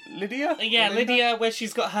is it Lydia? Yeah, Or Linda? Lydia, where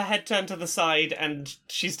she's got her head turned to the side and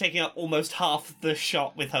she's taking up almost half the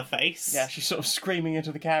shot with her face. Yeah, she's sort of screaming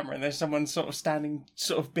into the camera, and there's someone sort of standing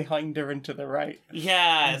sort of behind her and to the right.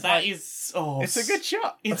 Yeah, It's that like- is. Oh, It's a good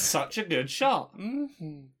shot. It's such a good shot.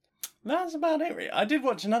 That's about it. Really. I did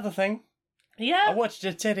watch another thing. I Yeah. watched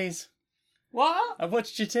your titties. What? I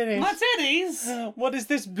watched your titties. My titties? What is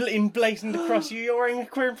this emblazoned across you? You're wearing a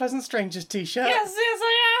Queer and Pleasant Strangers t-shirt. Yes,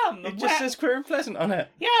 I am. It just says Queer and Pleasant on it.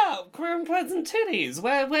 Yeah, queer and pleasant titties.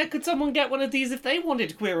 Where could someone get one of these if they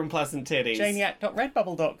wanted queer and pleasant titties?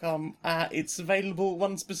 Janiac.redbubble.com. It's available,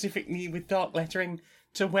 one specifically with dark lettering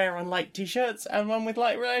to wear on light t-shirts, and one with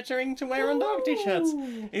light lettering to wear on dark t-shirts.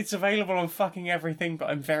 It's available on fucking everything, but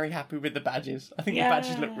I'm very happy with the badges. I think the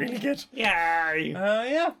badges look really good. Yay!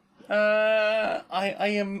 Yeah.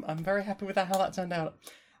 I'm very happy with how that turned out.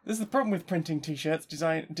 This is the problem with printing t-shirts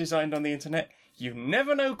designed on the internet. You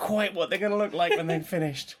never know quite what they're going to look like when they're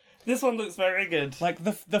finished. This one looks very good. Like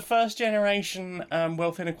the first generation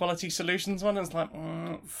Wealth Inequality Solutions one, it's like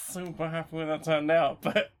super happy with that turned out.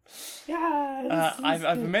 But Yeah. I've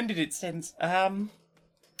amended it since.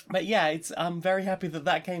 But yeah, I'm very happy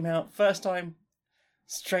that came out first time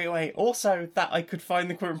straight away. Also, that I could find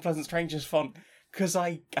the Queer and Pleasant Strangers font, because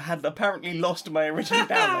I had apparently lost my original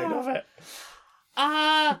download of it.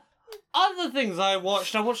 Other things I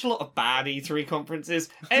watched a lot of bad E3 conferences.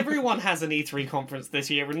 Everyone has an E3 conference this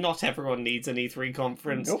year, and not everyone needs an E3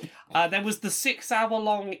 conference. Nope. There was the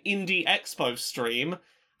 6-hour-long Indie Expo stream.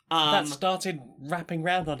 That started wrapping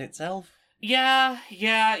round on itself. Yeah,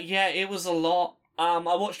 it was a lot. I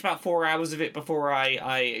watched about 4 hours of it before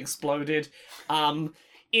I exploded.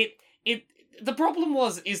 The problem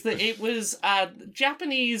is that it was a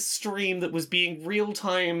Japanese stream that was being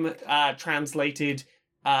real-time translated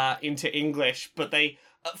into English, but they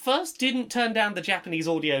at first didn't turn down the Japanese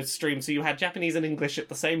audio stream, so you had Japanese and English at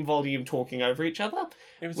the same volume talking over each other.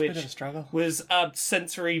 It was a Which bit of a struggle. was a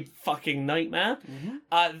sensory fucking nightmare.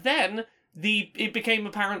 Then it became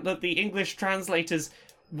apparent that the English translators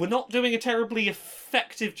were not doing a terribly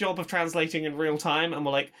effective job of translating in real time, and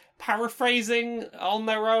were like paraphrasing on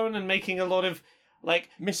their own and making a lot of like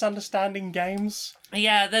Misunderstanding games.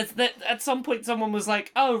 yeah. At some point someone was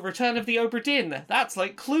like, "Oh, Return of the Obra Dinn. That's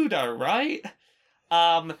like Cluedo, right?"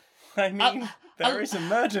 I mean, there is a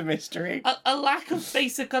murder mystery. A lack of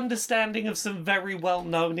basic understanding of some very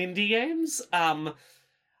well-known indie games. Don't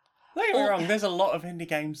get me wrong, there's a lot of indie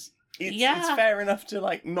games. It's fair enough to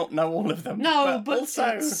like not know all of them. No, but also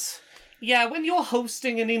it's... Yeah, when you're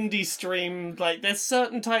hosting an indie stream, like, there's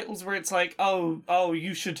certain titles where it's like, oh,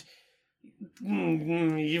 you should...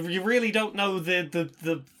 You really don't know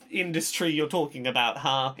the industry you're talking about,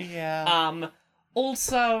 huh? yeah.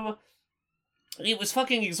 Also, it was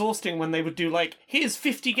fucking exhausting when they would do, like, here's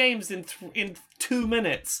 50 games in 2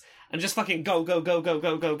 minutes, and just fucking go. I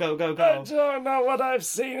don't know what I've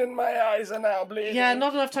seen, and my eyes are now bleeding. Yeah,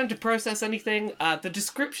 not enough time to process anything. The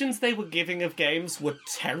descriptions they were giving of games were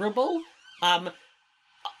terrible.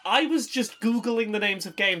 I was just Googling the names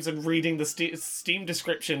of games and reading the Steam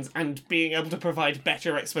descriptions and being able to provide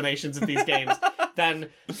better explanations of these games. than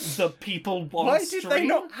the people on Why stream. did they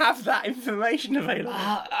not have that information available?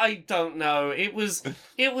 I don't know. It was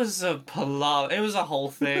a palaver. It was a whole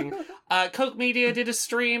thing. Coke Media did a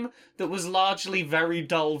stream that was largely very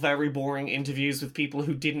dull, very boring interviews with people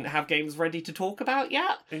who didn't have games ready to talk about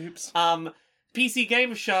yet. Oops. PC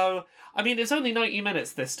Gamer Show, I mean, it's only 90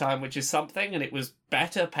 minutes this time, which is something, and it was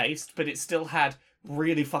better paced, but it still had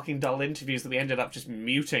really fucking dull interviews that we ended up just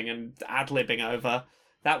muting and ad-libbing over.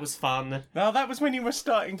 That was fun. Well, that was when you were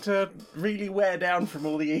starting to really wear down from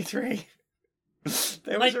all the E3.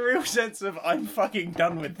 There was a real sense of, I'm fucking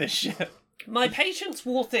done with this shit. My patience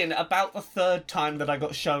wore thin about the third time that I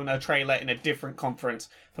got shown a trailer in a different conference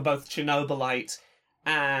for both Chernobylite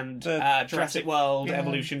and Jurassic World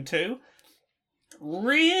Evolution 2.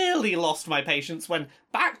 Really lost my patience when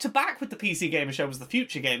back-to-back with the PC Gamer Show was the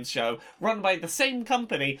Future Games Show, run by the same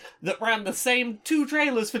company that ran the same 2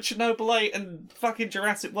 trailers for Chernobylite and fucking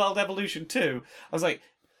Jurassic World Evolution 2. I was like,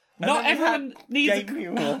 not everyone needs a...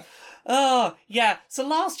 Game War. Oh, yeah. So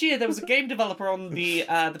last year there was a game developer on the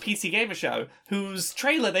PC Gamer Show whose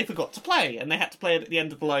trailer they forgot to play, and they had to play it at the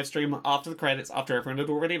end of the live stream after the credits, after everyone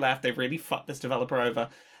had already left. They really fucked this developer over.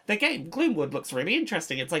 Their game, Gloomwood, looks really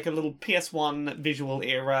interesting. It's like a little PS1 visual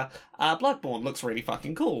era. Bloodborne looks really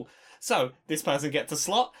fucking cool. So, this person gets a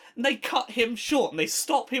slot, and they cut him short, and they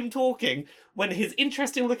stop him talking when his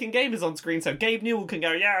interesting looking game is on screen, so Gabe Newell can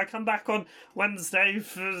go, yeah, come back on Wednesday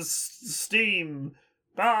for Steam.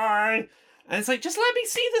 Bye. And it's like, just let me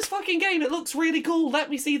see this fucking game. It looks really cool. Let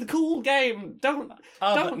me see the cool game.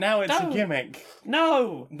 But now it's a gimmick.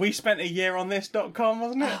 No. We spent a year on this.com,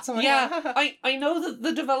 wasn't it? Something like that. I know that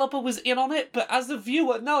the developer was in on it, but as a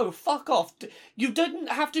viewer, no, fuck off. You didn't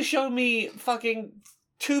have to show me fucking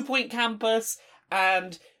 2 Point Campus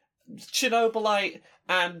and Chernobylite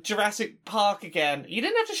and Jurassic Park again. You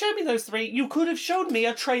didn't have to show me those 3. You could have shown me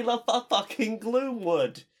a trailer for fucking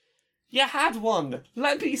Gloomwood. You had one.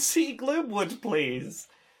 Let me see Gloomwood, please.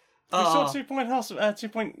 We saw 2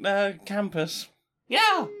 Point Campus.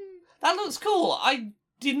 Yeah, that looks cool. I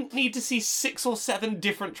didn't need to see 6 or 7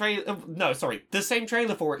 different the same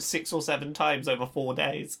trailer for it 6 or 7 times over 4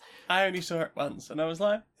 days. I only saw it once, and I was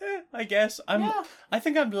like, I guess. I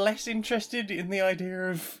think I'm less interested in the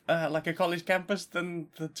idea of like a college campus than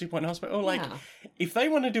the 2 Point Hospital. Like, if they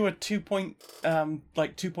want to do a 2 Point,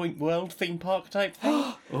 2 Point World theme park type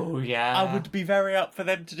thing, oh yeah, I would be very up for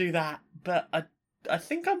them to do that. But I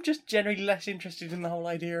think I'm just generally less interested in the whole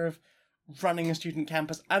idea of running a student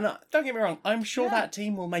campus. And don't get me wrong, I'm sure that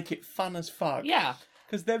team will make it fun as fuck. Yeah,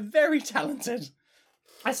 because they're very talented.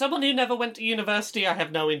 As someone who never went to university, I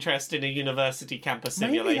have no interest in a university campus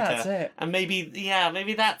simulator. Maybe that's it. And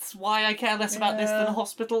maybe that's why I care less about this than a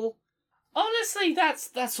hospital. Honestly,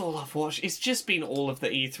 that's all I've watched. It's just been all of the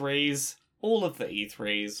E3s. All of the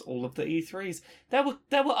E3s. There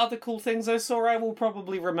were other cool things I saw. I will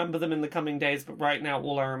probably remember them in the coming days, but right now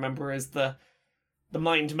all I remember is the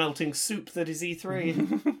mind-melting soup that is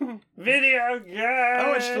E3. Video game! I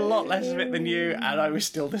watched a lot less of it than you, and I was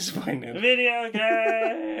still disappointed. Video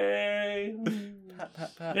game! Pat,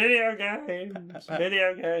 pat, pat. Video games!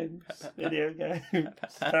 Video games! Video games!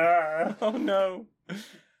 Oh no.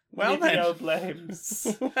 Well Video then.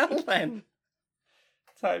 Blames. Well then.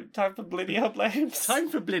 Time for Blidio Blames. Time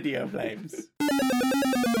for Blidio Flames.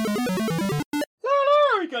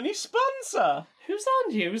 Laura, we got a new sponsor. Who's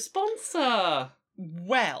our new sponsor?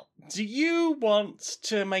 Well, do you want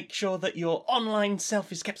to make sure that your online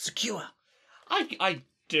self is kept secure? I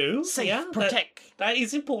do. Safe, yeah, protect. That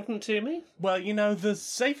is important to me. Well, you know, the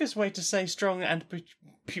safest way to stay strong and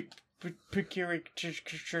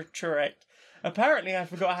correct. Apparently, I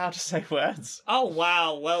forgot how to say words. Oh,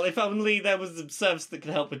 wow. Well, if only there was a service that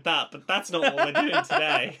could help with that, but that's not what we're doing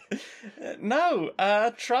today. No,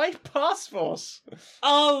 try Passforce.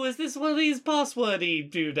 Oh, is this one of these passwordy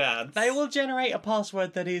doodads? They will generate a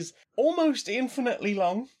password that is almost infinitely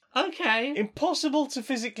long, Okay. impossible to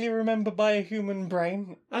physically remember by a human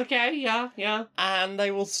brain, Okay, yeah. and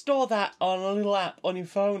they will store that on a little app on your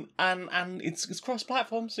phone, and it's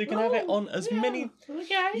cross-platform, so you can have it on as many...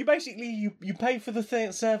 Okay. You basically, you pay for the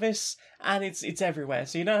service, and it's everywhere,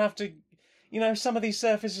 so you don't have to... You know, some of these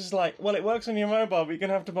services like, well, it works on your mobile, but you're going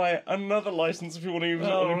to have to buy another license if you want to use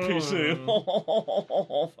it on your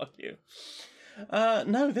PC. Fuck you.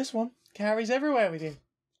 No, this one carries everywhere with you.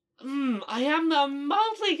 I am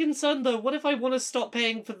mildly concerned, though. What if I want to stop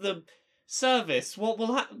paying for the service? What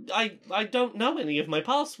will I don't know any of my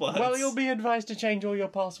passwords. Well, you'll be advised to change all your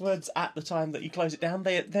passwords at the time that you close it down.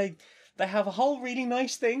 They have a whole really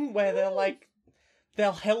nice thing where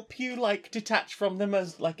they'll help you detach from them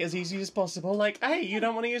as easy as possible. Like, hey, you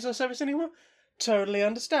don't want to use our service anymore? totally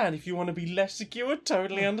understand. If you want to be less secure,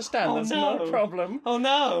 totally understand. Oh, That's no. not a problem. Oh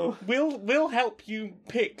no! We'll help you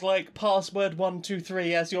pick like password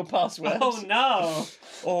 123 as your password. Oh no!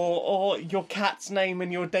 Or your cat's name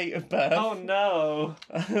and your date of birth. Oh no!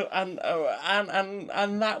 and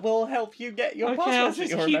that will help you get your Okay, I'll password that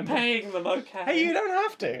just you keep remember. paying them, okay? Hey, you don't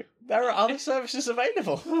have to. There are other services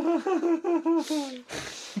available.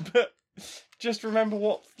 But just remember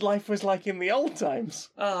what life was like in the old times.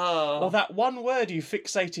 Oh. Or that one word you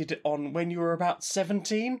fixated on when you were about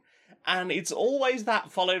 17, and it's always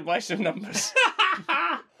that followed by some numbers.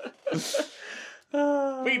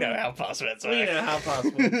 We know how passwords work. We know how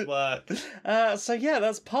passwords work. So yeah,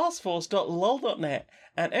 that's passforce.lol.net,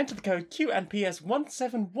 and enter the code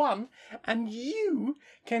QandPS171, and you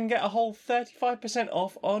can get a whole 35%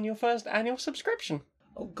 off on your first annual subscription.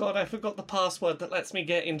 Oh god, I forgot the password that lets me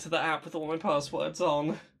get into the app with all my passwords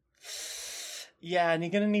on. Yeah, and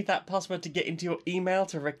you're gonna need that password to get into your email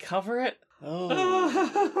to recover it.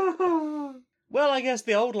 Oh. Well, I guess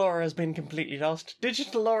the old Laura has been completely lost.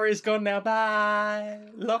 Digital Laura is gone now. Bye.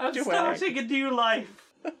 Locked I'm away. starting a new life.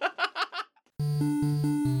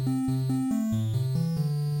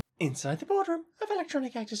 Inside the boardroom of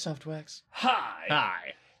Electronic Active Softworks. Hi.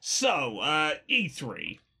 Hi. So,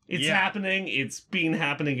 E3. It's Yeah. happening, it's been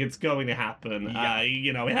happening, it's going to happen. Yeah.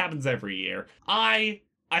 It happens every year. I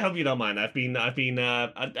hope you don't mind. I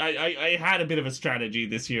had a bit of a strategy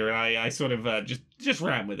this year, and I sort of just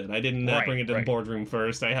ran with it. I didn't bring it to the boardroom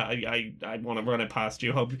first. I want to run it past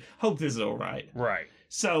you. Hope this is all right. Right.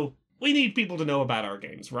 So we need people to know about our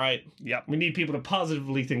games, right? Yep. We need people to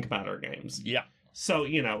positively think about our games. Yep. So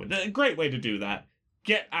the great way to do that: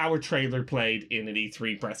 get our trailer played in an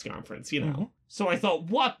E3 press conference. Mhm. So I thought,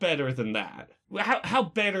 what better than that? How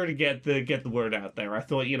better to get the word out there? I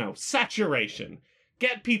thought, saturation.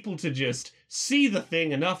 Get people to just see the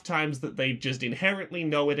thing enough times that they just inherently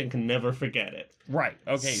know it and can never forget it. Right.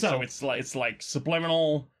 Okay. So- So it's like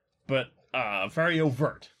subliminal, but very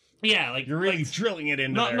overt. Yeah, like You're really like, drilling it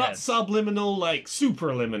into not their not heads. subliminal, like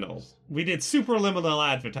superliminal. We did superliminal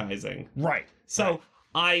advertising. Right. So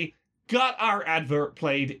I got our advert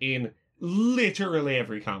played in literally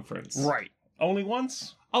every conference. Right. Only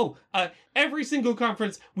once. Oh, every single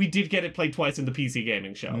conference we did get it played twice in the PC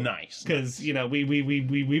gaming show. Nice. Because we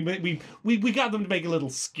got them to make a little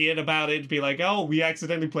skit about it, be like, oh, we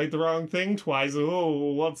accidentally played the wrong thing twice.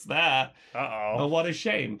 Oh, what's that? Uh Oh, oh. what a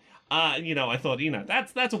shame. I thought,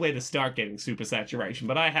 that's a way to start getting super saturation,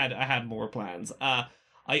 but I had more plans.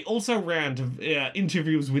 I also ran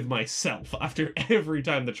interviews with myself after every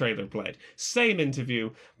time the trailer played. Same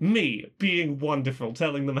interview, me being wonderful,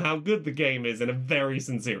 telling them how good the game is in a very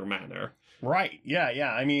sincere manner. Right. Yeah.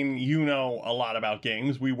 Yeah. I mean, you know a lot about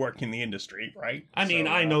games. We work in the industry, right? I mean,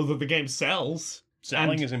 So, I know that the game sells.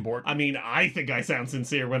 selling and- is important. I mean, I think I sound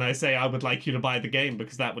sincere when I say I would like you to buy the game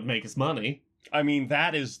because that would make us money. I mean,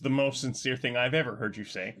 that is the most sincere thing I've ever heard you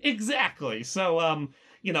say. Exactly. So,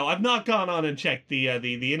 I've not gone on and checked the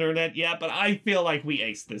internet yet, but I feel like we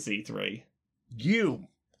aced this E3. You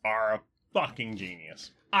are a fucking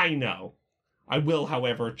genius. I know. I will,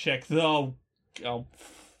 however, check the.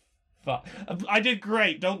 Fuck. I did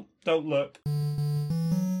great. Don't look.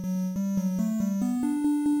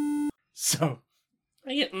 So,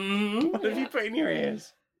 what have you put in your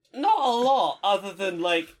ears? Not a lot, other than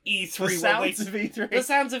like E3. The sounds of E3. The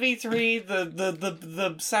sounds of E3,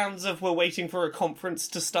 the sounds of we're waiting for a conference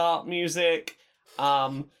to start music,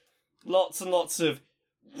 lots and lots of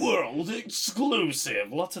world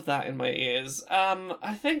exclusive, lots of that in my ears.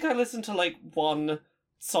 I think I listened to like one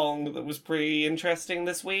song that was pretty interesting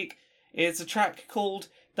this week. It's a track called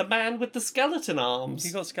The Man with the Skeleton Arms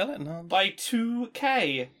You got skeleton arms. by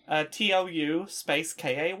 2K, TOU space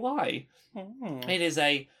KAY. It is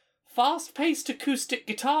a fast-paced acoustic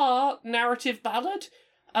guitar narrative ballad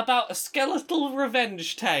about a skeletal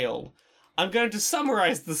revenge tale. I'm going to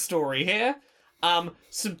summarize the story here.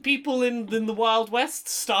 Some people in the Wild West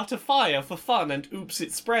start a fire for fun, and oops,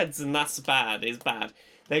 it spreads, and that's bad, is bad.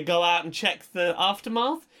 They go out and check the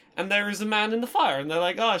aftermath, and there is a man in the fire, and they're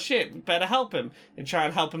like, oh shit, we better help him. They try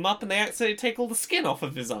and help him up, and they accidentally take all the skin off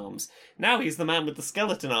of his arms. Now he's the man with the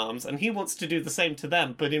skeleton arms, and he wants to do the same to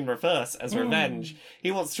them, but in reverse, as revenge.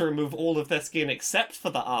 He wants to remove all of their skin except for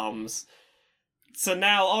the arms. So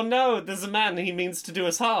now, oh no, there's a man he means to do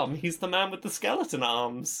us harm. He's the man with the skeleton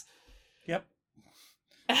arms. Yep.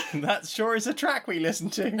 That sure is a track we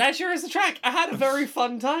listened to. That sure is a track. I had a very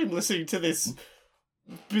fun time listening to this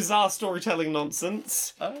bizarre storytelling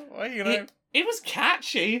nonsense. Oh, well, you know. It was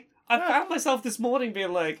catchy. I found myself this morning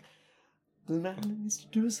being like, The man who needs to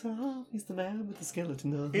do his arm. He's the man with the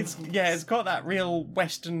skeleton arm. It's got that real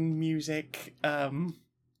Western music. I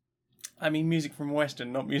mean, music from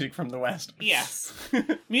Western, not music from the West. Yes.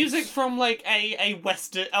 Music from, like, a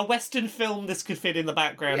Western film this could fit in the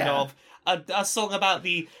background Yeah. of. A song about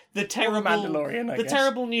the terrible Mandalorian, I the guess.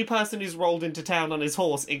 terrible new person who's rolled into town on his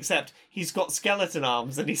horse, except he's got skeleton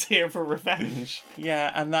arms and he's here for revenge.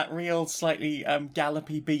 Yeah, and that real slightly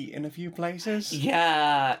gallopy beat in a few places.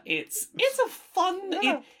 Yeah, it's a fun.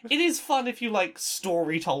 Yeah. It is fun if you like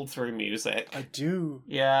story told through music. I do.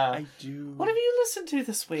 Yeah. I do. What have you listened to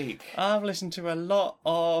this week? I've listened to a lot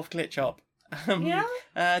of Glitch Hop. Yeah?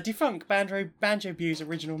 Defunct Banjo Buse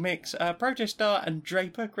original mix, Protostar and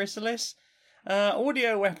Draper Chrysalis,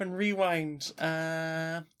 Audio Weapon Rewind,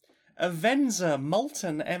 Avenza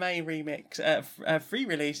Molten MA remix, free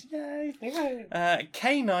release, yay!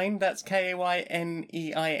 K9, that's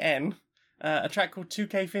K-A-Y-N-E-I-N, a track called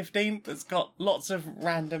 2K15 that's got lots of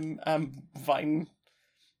random Vine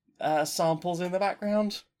samples in the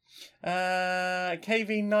background.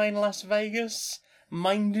 KV9 Las Vegas,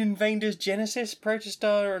 Mind Invaders Genesis,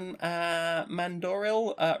 Protostar and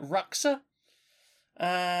Mandoril, Ruxa,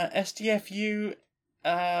 STFU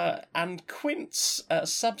and Quince,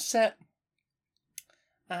 Subset,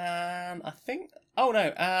 and I think,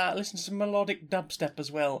 listen to some melodic dubstep as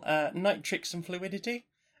well, Nitrix and Fluidity,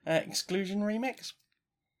 Exclusion remix.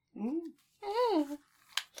 Yeah,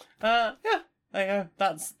 there you go.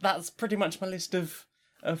 That's pretty much my list of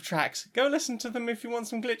tracks. Go listen to them if you want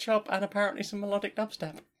some glitch hop and apparently some melodic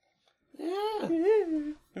dubstep. Yeah. Have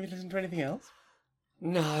you listened to anything else?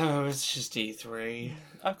 No, it's just E3.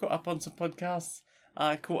 I caught up on some podcasts.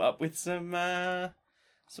 I caught up with some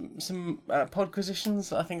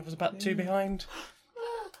podquisitions. I think I was about 2 behind.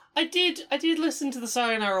 I did listen to the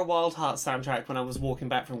Sayonara Wild Heart soundtrack when I was walking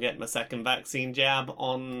back from getting my second vaccine jab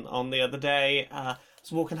on the other day. I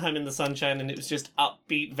was walking home in the sunshine and it was just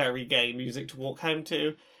upbeat, very gay music to walk home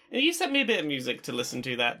to. And you sent me a bit of music to listen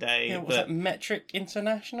to that day. Yeah, was it Metric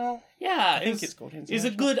International? Yeah, I think it's called International. It's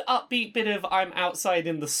a good upbeat bit of I'm outside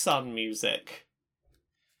in the sun music.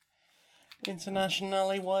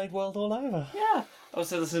 Internationally wide world all over. Yeah. I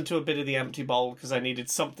also listened to a bit of The Empty Bowl because I needed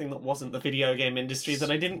something that wasn't the video game industry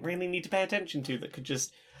that I didn't really need to pay attention to, that could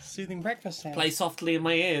just Soothing breakfast sounds. play softly in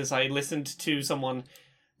my ears. I listened to someone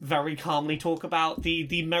very calmly talk about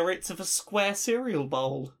the merits of a square cereal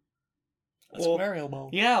bowl. A squirrel bowl.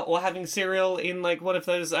 Yeah, or having cereal in like one of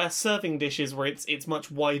those serving dishes where it's much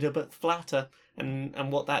wider but flatter,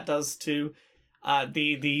 and what that does to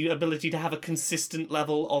the ability to have a consistent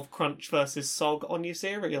level of crunch versus sog on your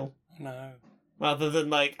cereal. No. Rather than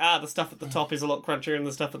like, the stuff at the top is a lot crunchier and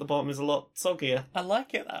the stuff at the bottom is a lot soggier. I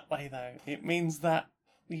like it that way though. It means that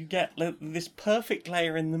you get this perfect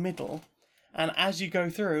layer in the middle, and as you go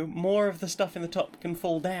through, more of the stuff in the top can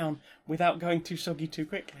fall down without going too soggy too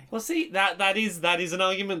quickly. Well, see, that is an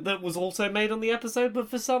argument that was also made on the episode, but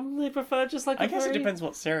for some they prefer just like I guess it depends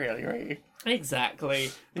what cereal you're eating. Exactly.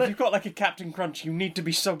 If But you've got like a Captain Crunch, you need to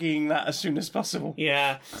be soggying that as soon as possible.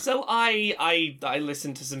 yeah, so I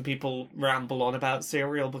listened to some people ramble on about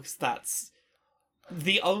cereal because that's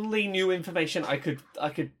the only new information I could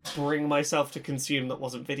bring myself to consume that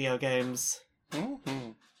wasn't video games.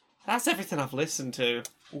 Mm-hmm. That's everything I've listened to.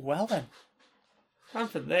 Well then. Time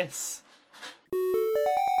for this.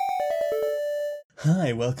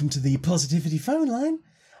 Hi, welcome to the Positivity phone line.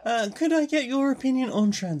 Could I get your opinion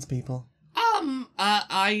on trans people?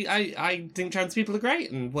 I think trans people are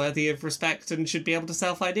great and worthy of respect and should be able to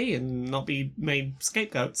self-ID and not be made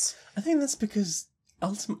scapegoats. I think that's because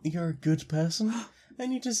ultimately you're a good person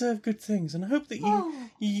and you deserve good things. And I hope that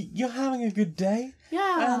you're having a good day.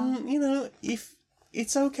 Yeah. And, if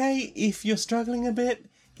it's okay if you're struggling a bit,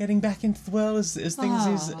 getting back into the world as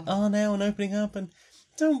things are now and opening up, and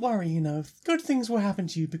don't worry, good things will happen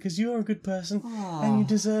to you because you're a good person and you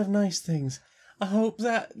deserve nice things. I hope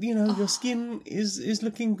that, your skin is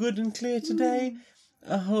looking good and clear today.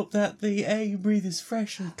 I hope that the air you breathe is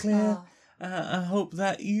fresh and clear. I hope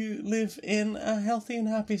that you live in a healthy and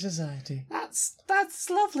happy society. That's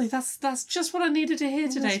lovely. That's just what I needed to hear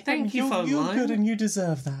today. Thank you, phone You're line. good and you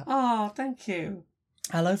deserve that. Oh, thank you.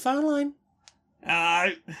 Hello, phone line.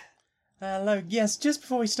 Hello. Yes, just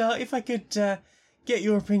before we start, if I could get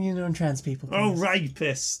your opinion on trans people, please.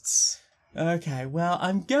 Rapists. Okay, well,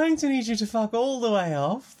 I'm going to need you to fuck all the way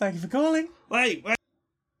off. Thank you for calling. Wait.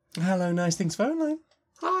 Hello, Nice Things phone line.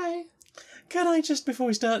 Hi. Can I just, before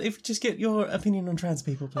we start, just get your opinion on trans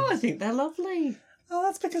people, please? Oh, I think they're lovely. Oh,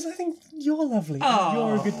 that's because I think you're lovely. Oh.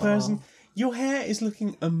 You're a good person. Your hair is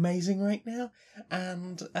looking amazing right now,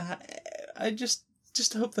 and I just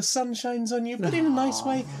just hope the sun shines on you, but in a nice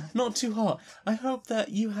way, not too hot. I hope that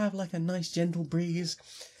you have like a nice gentle breeze,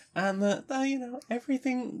 and that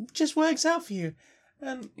everything just works out for you.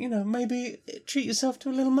 And maybe treat yourself to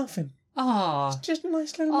a little muffin. Ah. Just a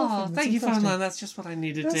nice little muffin. Thank you, Phone Line. That's just what I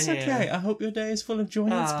needed to hear. That's okay. I hope your day is full of joy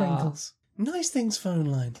and sprinkles. Nice things, Phone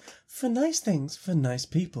Line. For nice things, for nice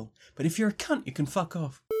people. But if you're a cunt, you can fuck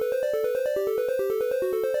off.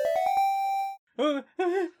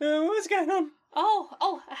 What's going on?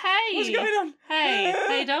 Oh, hey! What's going on?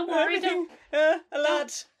 Hey, don't worry, Everything,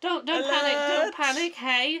 alert. don't Alert. panic.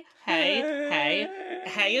 Hey,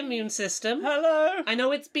 immune system. Hello. I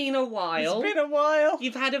know it's been a while. It's been a while.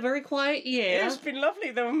 You've had a very quiet year. It's been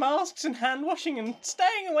lovely. There were masks and hand washing and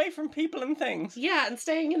staying away from people and things. Yeah, and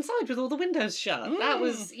staying inside with all the windows shut. That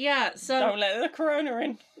was, so... Don't let the corona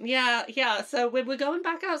in. Yeah, so we're going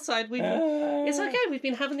back outside. It's okay, we've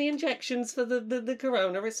been having the injections for the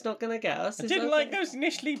corona. It's not going to get us. I didn't like those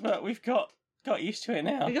initially, but we've got used to it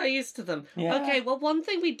now. We got used to them. Yeah. Okay, well, one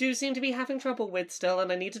thing we do seem to be having trouble with still,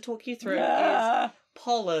 and I need to talk you through, Yeah. is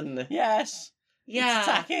pollen. Yes. Yeah. It's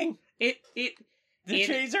attacking. The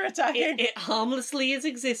trees are attacking. It harmlessly is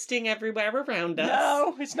existing everywhere around us.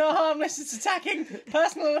 No, it's not harmless. It's attacking.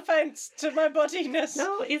 Personal offence to my bodiness.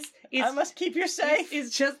 No, it's I must keep you safe.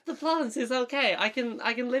 It's just the plants. It's okay. I can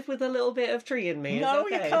live with a little bit of tree in me. It's No,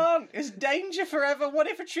 okay. you can't. It's danger forever. What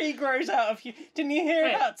if a tree grows out of you? Didn't you hear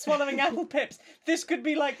about swallowing apple pips? This could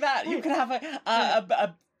be like that. You could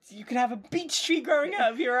have you could have a beech tree growing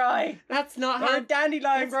out of your eye. That's not Or how. a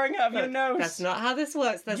dandelion growing out of your nose. That's not how this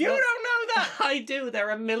works. You don't know that. I do.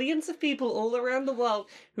 There are millions of people all around the world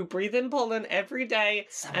who breathe in pollen every day.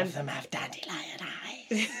 Some of them have dandelion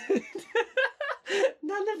eyes.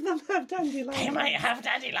 None of them have dandelion. They might have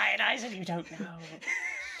dandelion eyes and you don't know.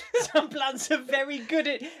 Some plants are very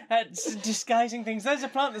good at disguising things. There's a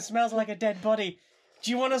plant that smells like a dead body. Do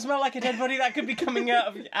you want to smell like a dead body? That could be coming out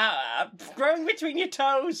of growing between your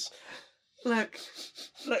toes. Look.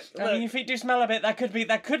 I mean, your feet do smell a bit. That could be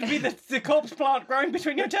the corpse plant growing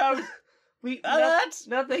between your toes.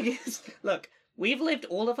 Nothing is. Look, we've lived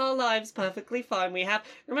all of our lives perfectly fine. We have.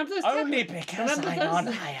 Remember those Only tablets? because I'm on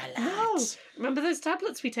high No. alert. Remember those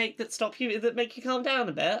tablets we take that make you calm down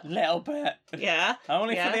a bit? Little bit. Yeah.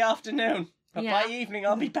 Only yeah. for the afternoon. But Yeah. by evening,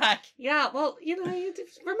 I'll be back. Yeah, well,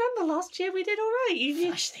 remember last year we did all right.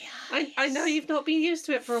 Flush the eyes. I know you've not been used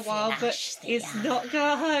to it for a while, but Flush the it's not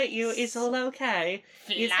gonna hurt you. It's all okay.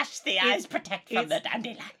 Flush the eyes, protect from the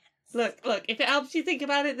dandelion. Look, if it helps you think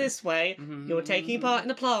about it this way, you're taking part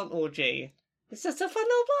in a plant orgy. It's just a fun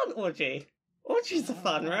little plant orgy. Orgies are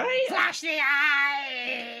fun, right? Flush the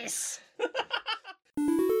eyes!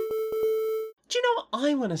 Do you know what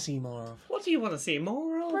I want to see more of? What do you want to see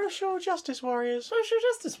more of? Social justice warriors. Social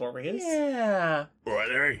justice warriors. Yeah. Alright,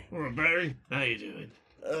 Larry. Alright, Barry. How you doing?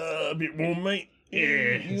 A bit warm, mate.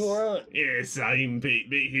 Yes. You alright? Yeah, same. Bit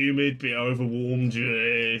humid, bit overwarmed.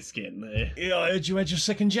 Yeah, it's getting there. Yeah, I heard you had your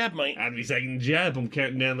second jab, mate. Had my second jab. I'm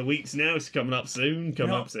counting down the weeks now. It's coming up soon.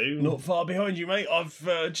 Not far behind you, mate. I've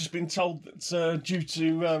just been told that due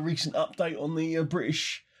to a recent update on the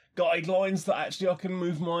British guidelines that actually I can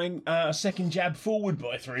move my second jab forward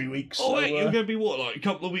by 3 weeks. Oh, So, wait, you're going to be what, like a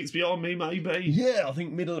couple of weeks behind me, maybe? yeah, I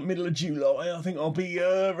think middle of July. I think I'll be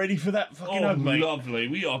ready for that fucking hug, mate. Lovely.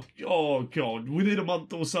 We are, oh, God, within a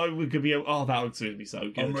month or so, we could be able, oh, that would suit me so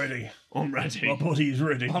good. I'm ready. I'm ready. My body is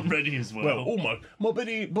ready. I'm ready as well. Well, almost. My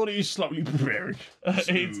body is slowly preparing.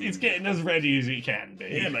 It's getting as ready as it can be.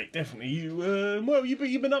 Yeah, mate, definitely. You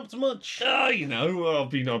you've been up to much? I've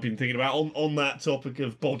been thinking about on that topic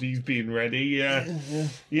of bodies being ready.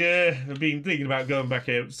 Yeah, I've been thinking about going back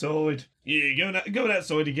outside. Yeah, going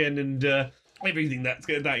outside again, and everything that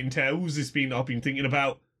entails. I've been thinking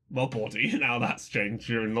about my body and how that's changed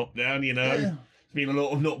during lockdown. Yeah. It's been a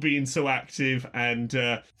lot of not being so active, and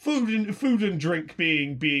food and drink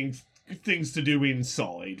being things to do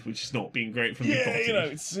inside, which has not been great for my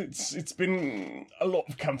body. It's been a lot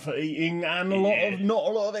of comfort eating and not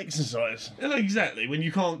a lot of exercise. Exactly. When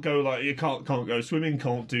you can't go you can't go swimming,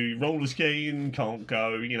 can't do roller skating, can't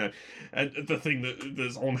go, and the thing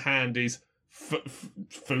that's on hand is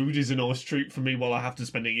food is a nice treat for me while I have to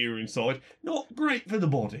spend a year inside. Not great for the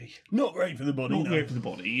body. Not great for the body. Not great for the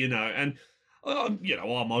body, and. I'm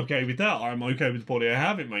okay with that. I'm okay with the body I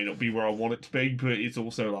have. It may not be where I want it to be, but it's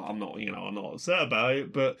also like I'm not upset about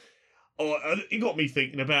it. But it got me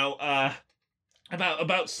thinking about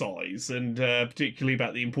about size, and particularly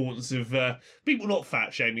about the importance of people not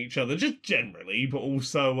fat shaming each other, just generally, but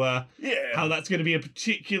also how that's going to be a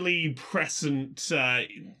particularly present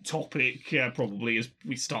topic probably as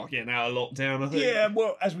we start getting out of lockdown, I think. Yeah,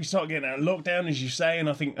 well, as we start getting out of lockdown, as you say, and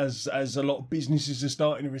I think as a lot of businesses are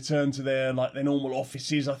starting to return to their normal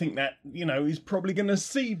offices, I think that, is probably going to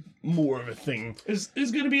see more of a thing. There's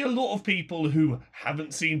going to be a lot of people who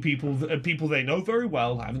haven't seen people they know very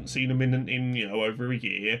well, haven't seen them in over a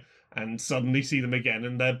year, and suddenly see them again,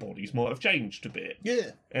 and their bodies might have changed a bit.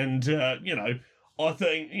 Yeah. And I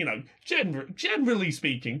think generally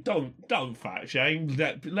speaking, don't fat shame.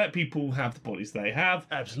 Let people have the bodies they have.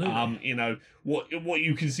 Absolutely. What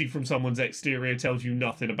you can see from someone's exterior tells you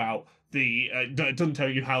nothing about it doesn't tell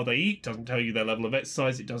you how they eat, doesn't tell you their level of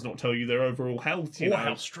exercise, it does not tell you their overall health, or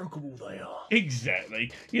how strokeable they are.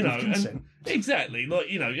 Exactly. Consent. Exactly.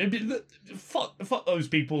 Fuck those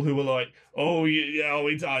people who are like,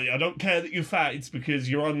 I don't care that you're fat, it's because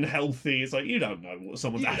you're unhealthy. It's like, you don't know what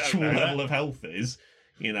someone's actual level of health is,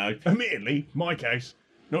 Admittedly, my case,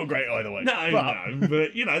 not great either way.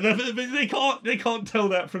 But they can't tell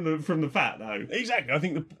that from the fat though. Exactly. I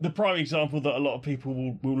think the prime example that a lot of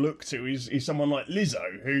people will look to is someone like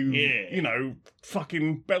Lizzo, who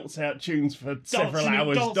fucking belts out tunes for several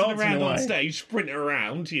hours, dancing around away. On stage, sprinting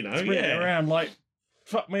around, sprinting around like,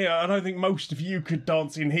 fuck me. I don't think most of you could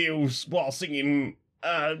dance in heels while singing.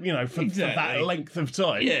 For that length of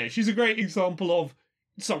time. Yeah, she's a great example of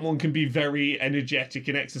someone can be very energetic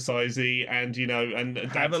and exercisey and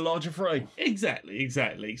have a larger frame.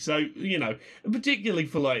 Exactly. So, particularly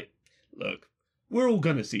for look, we're all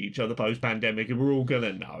going to see each other post-pandemic and we're all going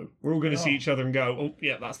to know. We're all going to see each other and go, oh,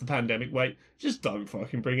 yeah, that's the pandemic. Wait, just don't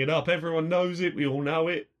fucking bring it up. Everyone knows it. We all know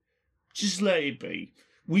it. Just let it be.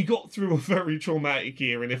 We got through a very traumatic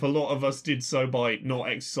year, and if a lot of us did so by not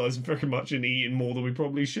exercising very much and eating more than we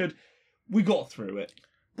probably should, we got through it.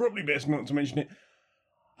 Probably best not to mention it.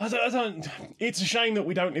 I don't. It's a shame that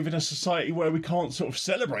we don't live in a society where we can't sort of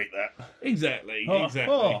celebrate that. Exactly.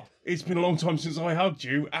 It's been a long time since I hugged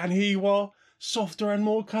you, and here you are, softer and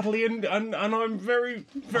more cuddly, and I'm very,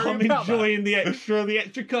 very. I'm enjoying the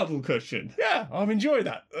extra cuddle cushion. Yeah, I'm enjoying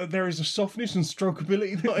that. There is a softness and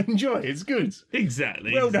strokeability that I enjoy. It's good.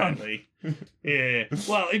 Exactly. Well done. Yeah.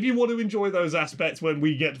 Well, if you want to enjoy those aspects when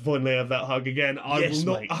we get to finally have that hug again, I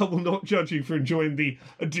will not judge you for enjoying the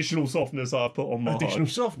additional softness I put on my additional hug.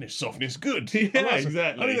 softness, good. Yeah,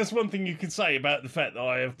 exactly. I think that's one thing you could say about the fact that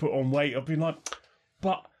I have put on weight. I've been like,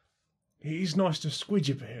 but it is nice to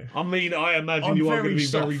squidge a bit. I mean, I imagine I'm you are going to be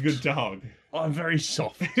soft. very good to hug. I'm very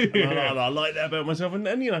soft. I like that about myself,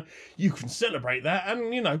 and you can celebrate that,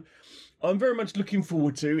 and I'm very much looking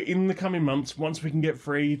forward to in the coming months once we can get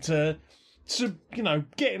free to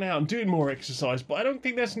getting out and doing more exercise. But I don't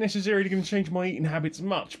think that's necessarily going to change my eating habits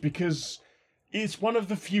much because it's one of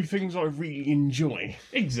the few things I really enjoy.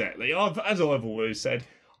 Exactly. As I've always said,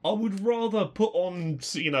 I would rather put on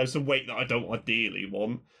some weight that I don't ideally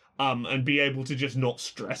want. And be able to just not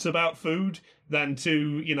stress about food than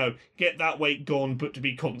to, get that weight gone, but to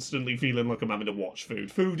be constantly feeling like I'm having to watch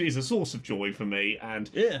food. Food is a source of joy for me,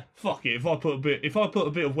 and fuck it, if I put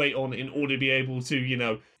a bit of weight on in order to be able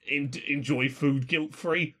to, enjoy food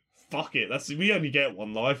guilt-free, fuck it. We only get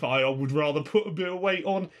one life. I would rather put a bit of weight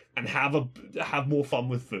on and have more fun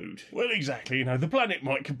with food. Well, exactly. The planet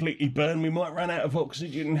might completely burn. We might run out of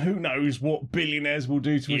oxygen. Who knows what billionaires will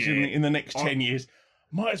do to us in the next 10 years.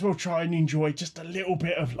 Might as well try and enjoy just a little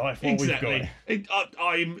bit of life while we've got it.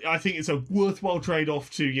 I think it's a worthwhile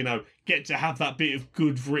trade-off to, get to have that bit of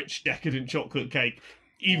good, rich, decadent chocolate cake,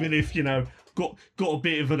 even if, got a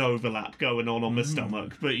bit of an overlap going on my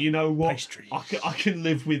stomach. But you know what? Pastries. I can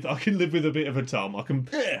live with a bit of a tum. I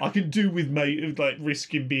can do with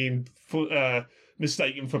risking being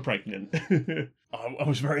mistaken for pregnant. I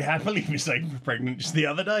was very happily mistaken for pregnant just the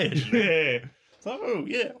other day, actually. Yeah. Oh,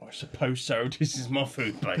 yeah, I suppose so. This is my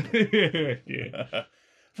food, baby. Yeah.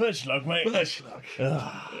 First luck, mate. First luck.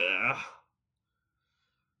 Yeah.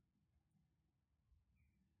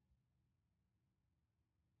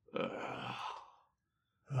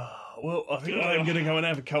 Well, I think I'm going to go and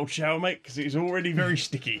have a cold shower, mate, because it's already very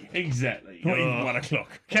sticky. Exactly. Not even 1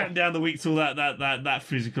 o'clock. Counting down the weeks till that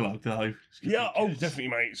physical hug, though. Yeah, definitely,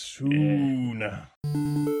 mate. Soon. Yeah.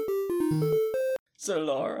 So,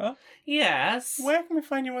 Laura. Yes? Where can we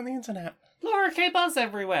find you on the internet? Laura K. Buzz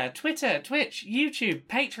everywhere. Twitter, Twitch, YouTube,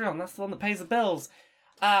 Patreon. That's the one that pays the bills.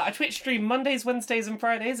 I Twitch stream Mondays, Wednesdays and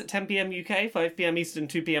Fridays at 10 p.m. UK, 5 p.m. Eastern,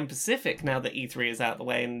 2 p.m. Pacific, now that E3 is out of the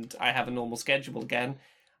way and I have a normal schedule again.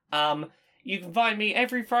 You can find me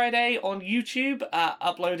every Friday on YouTube,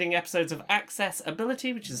 uploading episodes of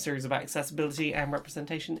Accessibility, which is a series of accessibility and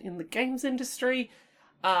representation in the games industry.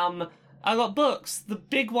 I got books. The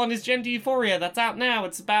big one is Gender Euphoria. That's out now.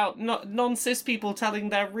 It's about non-cis people telling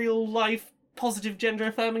their real-life positive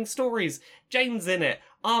gender-affirming stories. Jane's in it.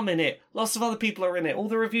 I'm in it. Lots of other people are in it. All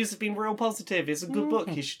the reviews have been real positive. It's a good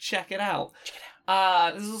book. You should check it out.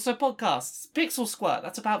 There's also podcasts. Pixel Squirt.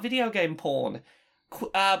 That's about video game porn.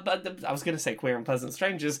 But I was going to say Queer and Pleasant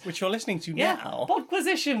Strangers. Which you're listening to Yeah, now.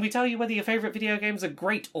 Podquisition. We tell you whether your favourite video games are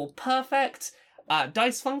great or perfect.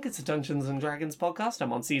 Dice Funk, it's a Dungeons and Dragons podcast.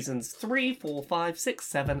 I'm on seasons 3, 4, 5, 6,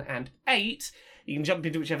 7, and 8. You can jump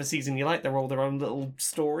into whichever season you like. They're all their own little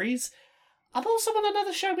stories. I'm also on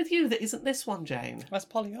another show with you that isn't this one, Jane. That's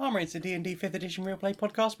Polyarmor. It's a D&D 5th edition real play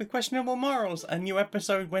podcast with questionable morals. A new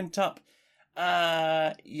episode went up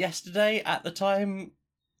yesterday at the time.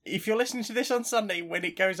 If you're listening to this on Sunday, when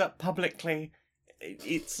it goes up publicly,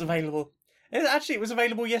 it's available. It was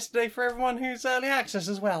available yesterday for everyone who's early access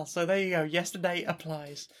as well. So there you go. Yesterday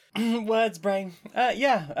applies. Words, brain.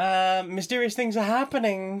 Mysterious things are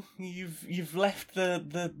happening. You've left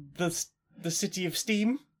the city of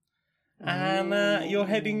Steam, and you're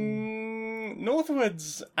heading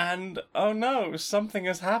northwards. And oh no, something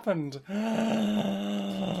has happened.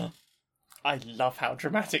 I love how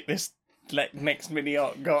dramatic this next mini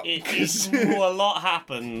arc got. A lot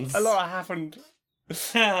happens. A lot happened.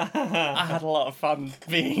 I had a lot of fun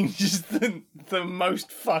being just the most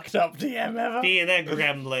fucked up DM ever. Being a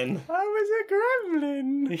gremlin. I was a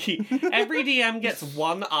gremlin. Every DM gets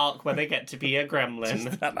one arc where they get to be a gremlin.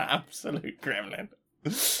 Just an absolute gremlin.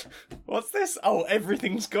 What's this? Oh,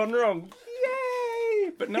 everything's gone wrong.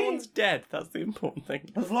 Yay! But no one's dead. That's the important thing.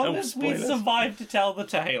 As long as we spoilers. survive to tell the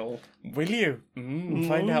tale. Will you?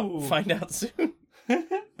 Find out soon.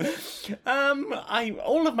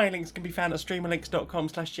 All of my links can be found at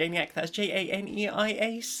streamerlinks.com/Janiac. That's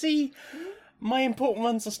JANEIAC. My important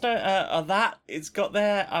ones are that it's got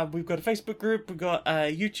there. We've got a Facebook group. We've got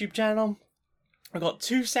a YouTube channel. I've got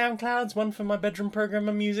 2 SoundClouds, one for my bedroom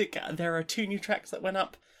programmer music. There are 2 new tracks that went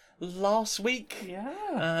up last week.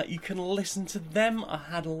 Yeah. You can listen to them. I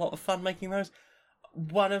had a lot of fun making those.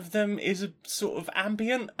 One of them is a sort of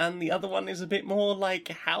ambient, and the other one is a bit more like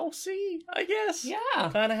housey, I guess. Yeah.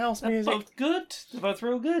 Kind of house They're music. both good. They're both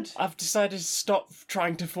real good. I've decided to stop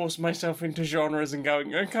trying to force myself into genres and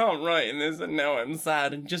going, I can't write in this and now I'm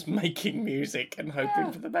sad, and just making music and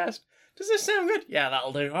hoping for the best. Does this sound good? Yeah,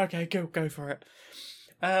 that'll do. Okay, go for it.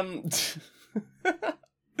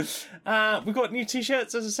 We've got new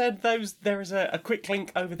t-shirts, as I said. There is a quick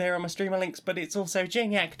link over there on my streamer links, but it's also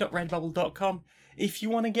janiac.redbubble.com if you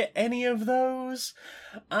want to get any of those.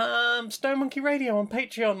 Stone Monkey Radio on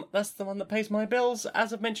Patreon, that's the one that pays my bills.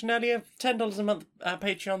 As I've mentioned earlier, $10 a month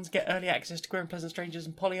Patreons get early access to Queer and Pleasant Strangers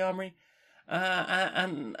and Polyamory,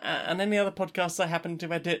 and any other podcasts I happen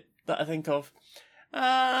to edit that I think of.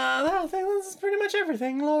 I think that's pretty much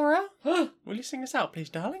everything, Laura. Will you sing us out, please,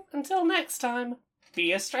 darling? Until next time,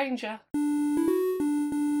 be a stranger.